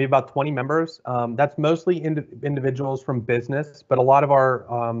 We have about 20 members. That's mostly individuals from business, but a lot of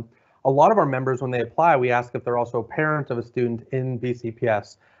our members, when they apply, we ask if they're also a parent of a student in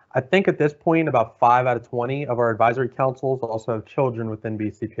BCPS. I think at this point, about 5 out of 20 of our advisory councils also have children within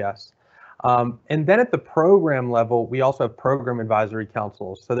BCPS. And then at the program level, we also have program advisory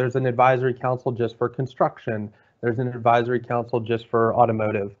councils. So there's an advisory council just for construction. There's an advisory council just for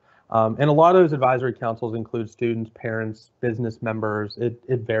automotive. And a lot of those advisory councils include students, parents, business members. It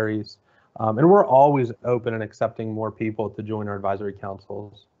varies. And we're always open and accepting more people to join our advisory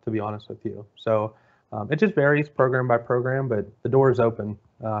councils, to be honest with you. So It just varies program by program, but the door is open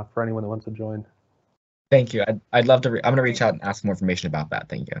for anyone that wants to join. Thank you. I'd love to. I'm going to reach out and ask more information about that.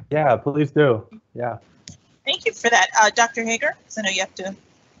 Thank you. Yeah, please do. Yeah. Thank you for that, Dr. Hager, because I know you have to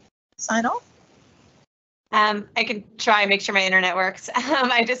sign off. I can try and make sure my internet works.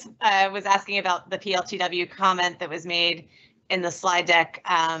 I just was asking about the PLTW comment that was made in the slide deck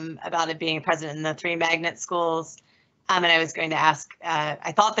about it being present in the 3 magnet schools. And I was going to ask,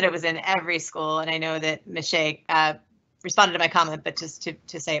 I thought that it was in every school, and I know that Ms. Shea responded to my comment, but just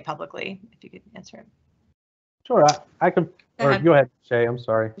to say it publicly, if you could answer it. Sure, I can. Go ahead, Shay. I'm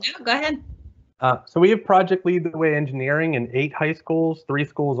sorry. No, go ahead. So we have Project Lead the Way Engineering in 8 high schools. 3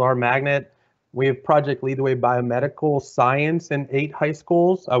 schools are magnet. We have Project Lead the Way Biomedical Science in 8 high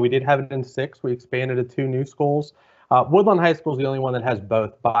schools. We did have it in 6. We expanded to 2 new schools. Woodlawn High School is the only one that has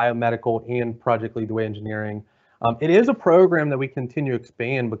both biomedical and Project Lead the Way Engineering. It is a program that we continue to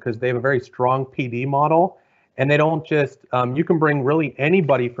expand because they have a very strong PD model, and they don't just, you can bring really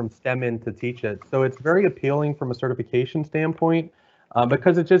anybody from STEM in to teach it. So it's very appealing from a certification standpoint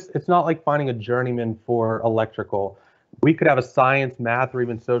because it's not like finding a journeyman for electrical. We could have a science, math, or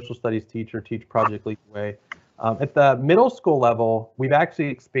even social studies teacher teach Project Lead the Way. At the middle school level, we've actually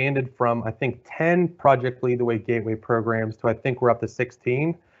expanded from, I think, 10 Project Lead the Way Gateway programs to I think we're up to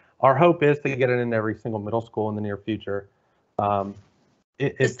 16. Our hope is to get it in every single middle school in the near future. I'm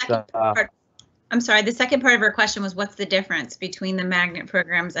sorry, the second part of her question was what's the difference between the magnet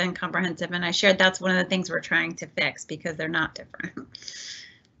programs and comprehensive? And I shared that's one of the things we're trying to fix because they're not different.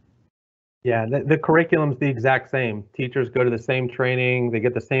 Yeah, the curriculum's the exact same. Teachers go to the same training, they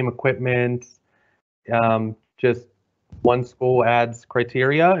get the same equipment. Just one school adds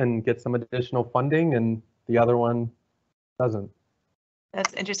criteria and gets some additional funding and the other one doesn't.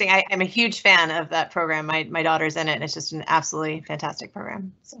 That's interesting. I'm a huge fan of that program. My daughter's in it, and it's just an absolutely fantastic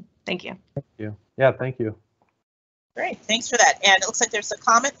program. So thank you. Thank you. Yeah, thank you. Great, thanks for that. And it looks like there's a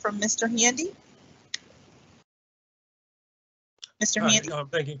comment from Mr. Handy. Mr. Handy.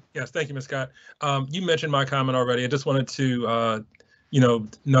 Thank you. Yes, thank you, Ms. Scott. You mentioned my comment already. I just wanted to,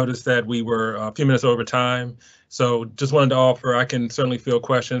 notice that we were a few minutes over time. So just wanted to offer, I can certainly field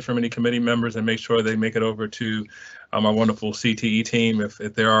questions from any committee members and make sure they make it over to our wonderful CTE team if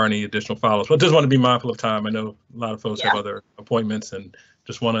there are any additional follow-ups. But just want to be mindful of time. I know a lot of folks have other appointments and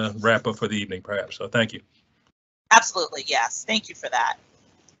just want to wrap up for the evening, perhaps. So thank you. Absolutely, yes. Thank you for that.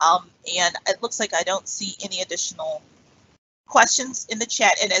 And it looks like I don't see any additional questions in the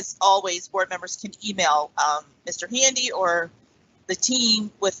chat. And as always, board members can email Mr. Handy or the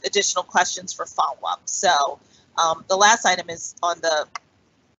team with additional questions for follow-up. So the last item is on the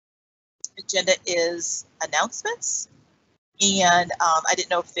agenda is announcements. And I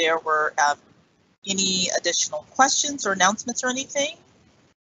didn't know if there were any additional questions or announcements or anything.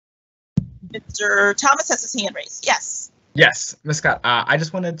 Mr. Thomas has his hand raised. Yes. Yes, Ms. Scott, I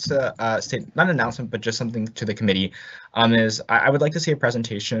just wanted to state, not an announcement, but just something to the committee, is I would like to see a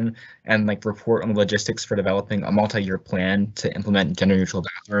presentation and report on the logistics for developing a multi-year plan to implement gender-neutral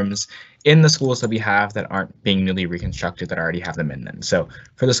bathrooms in the schools that we have that aren't being newly reconstructed, that already have them in them. So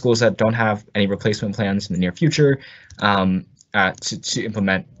for the schools that don't have any replacement plans in the near future, to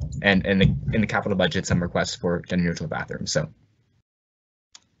implement and in the capital budget some requests for gender-neutral bathrooms. So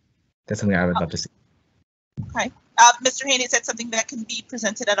that's something I would love to see. Okay. Mr. Haney, is that something that can be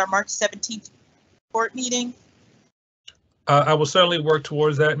presented at our March 17th board meeting? I will certainly work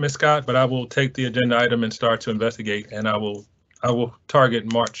towards that, Ms. Scott, but I will take the agenda item and start to investigate, and I will target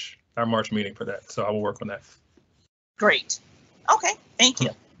our March meeting for that. So I will work on that. Great. Okay. Thank you.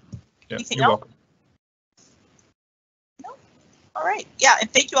 Yeah, Anything you're else? welcome. No. All right. Yeah,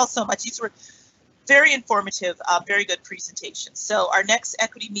 and thank you all so much. These were very informative, very good presentations. So our next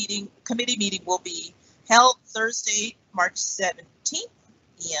committee meeting will be held Thursday, March 17th.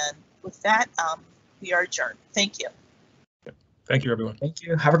 And with that, we are adjourned. Thank you. Thank you, everyone. Thank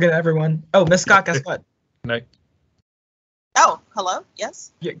you. Have a good night, everyone. Oh, Ms. Scott, guess what? Good night. Oh, hello.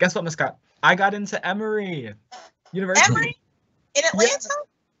 Yes. Yeah, guess what, Ms. Scott? I got into Emory University. Emory? In Atlanta?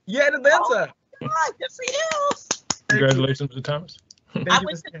 Yeah, in Atlanta. Oh, God, good for you. Congratulations, Mr. Thomas. I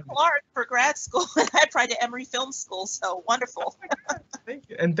went to Clark for grad school and I applied to Emory Film School, so wonderful. Thank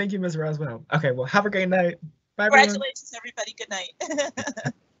you. And thank you, Ms. Roswell. Okay, well, have a great night. Bye, everyone. Congratulations, everybody. Good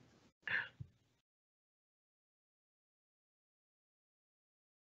night.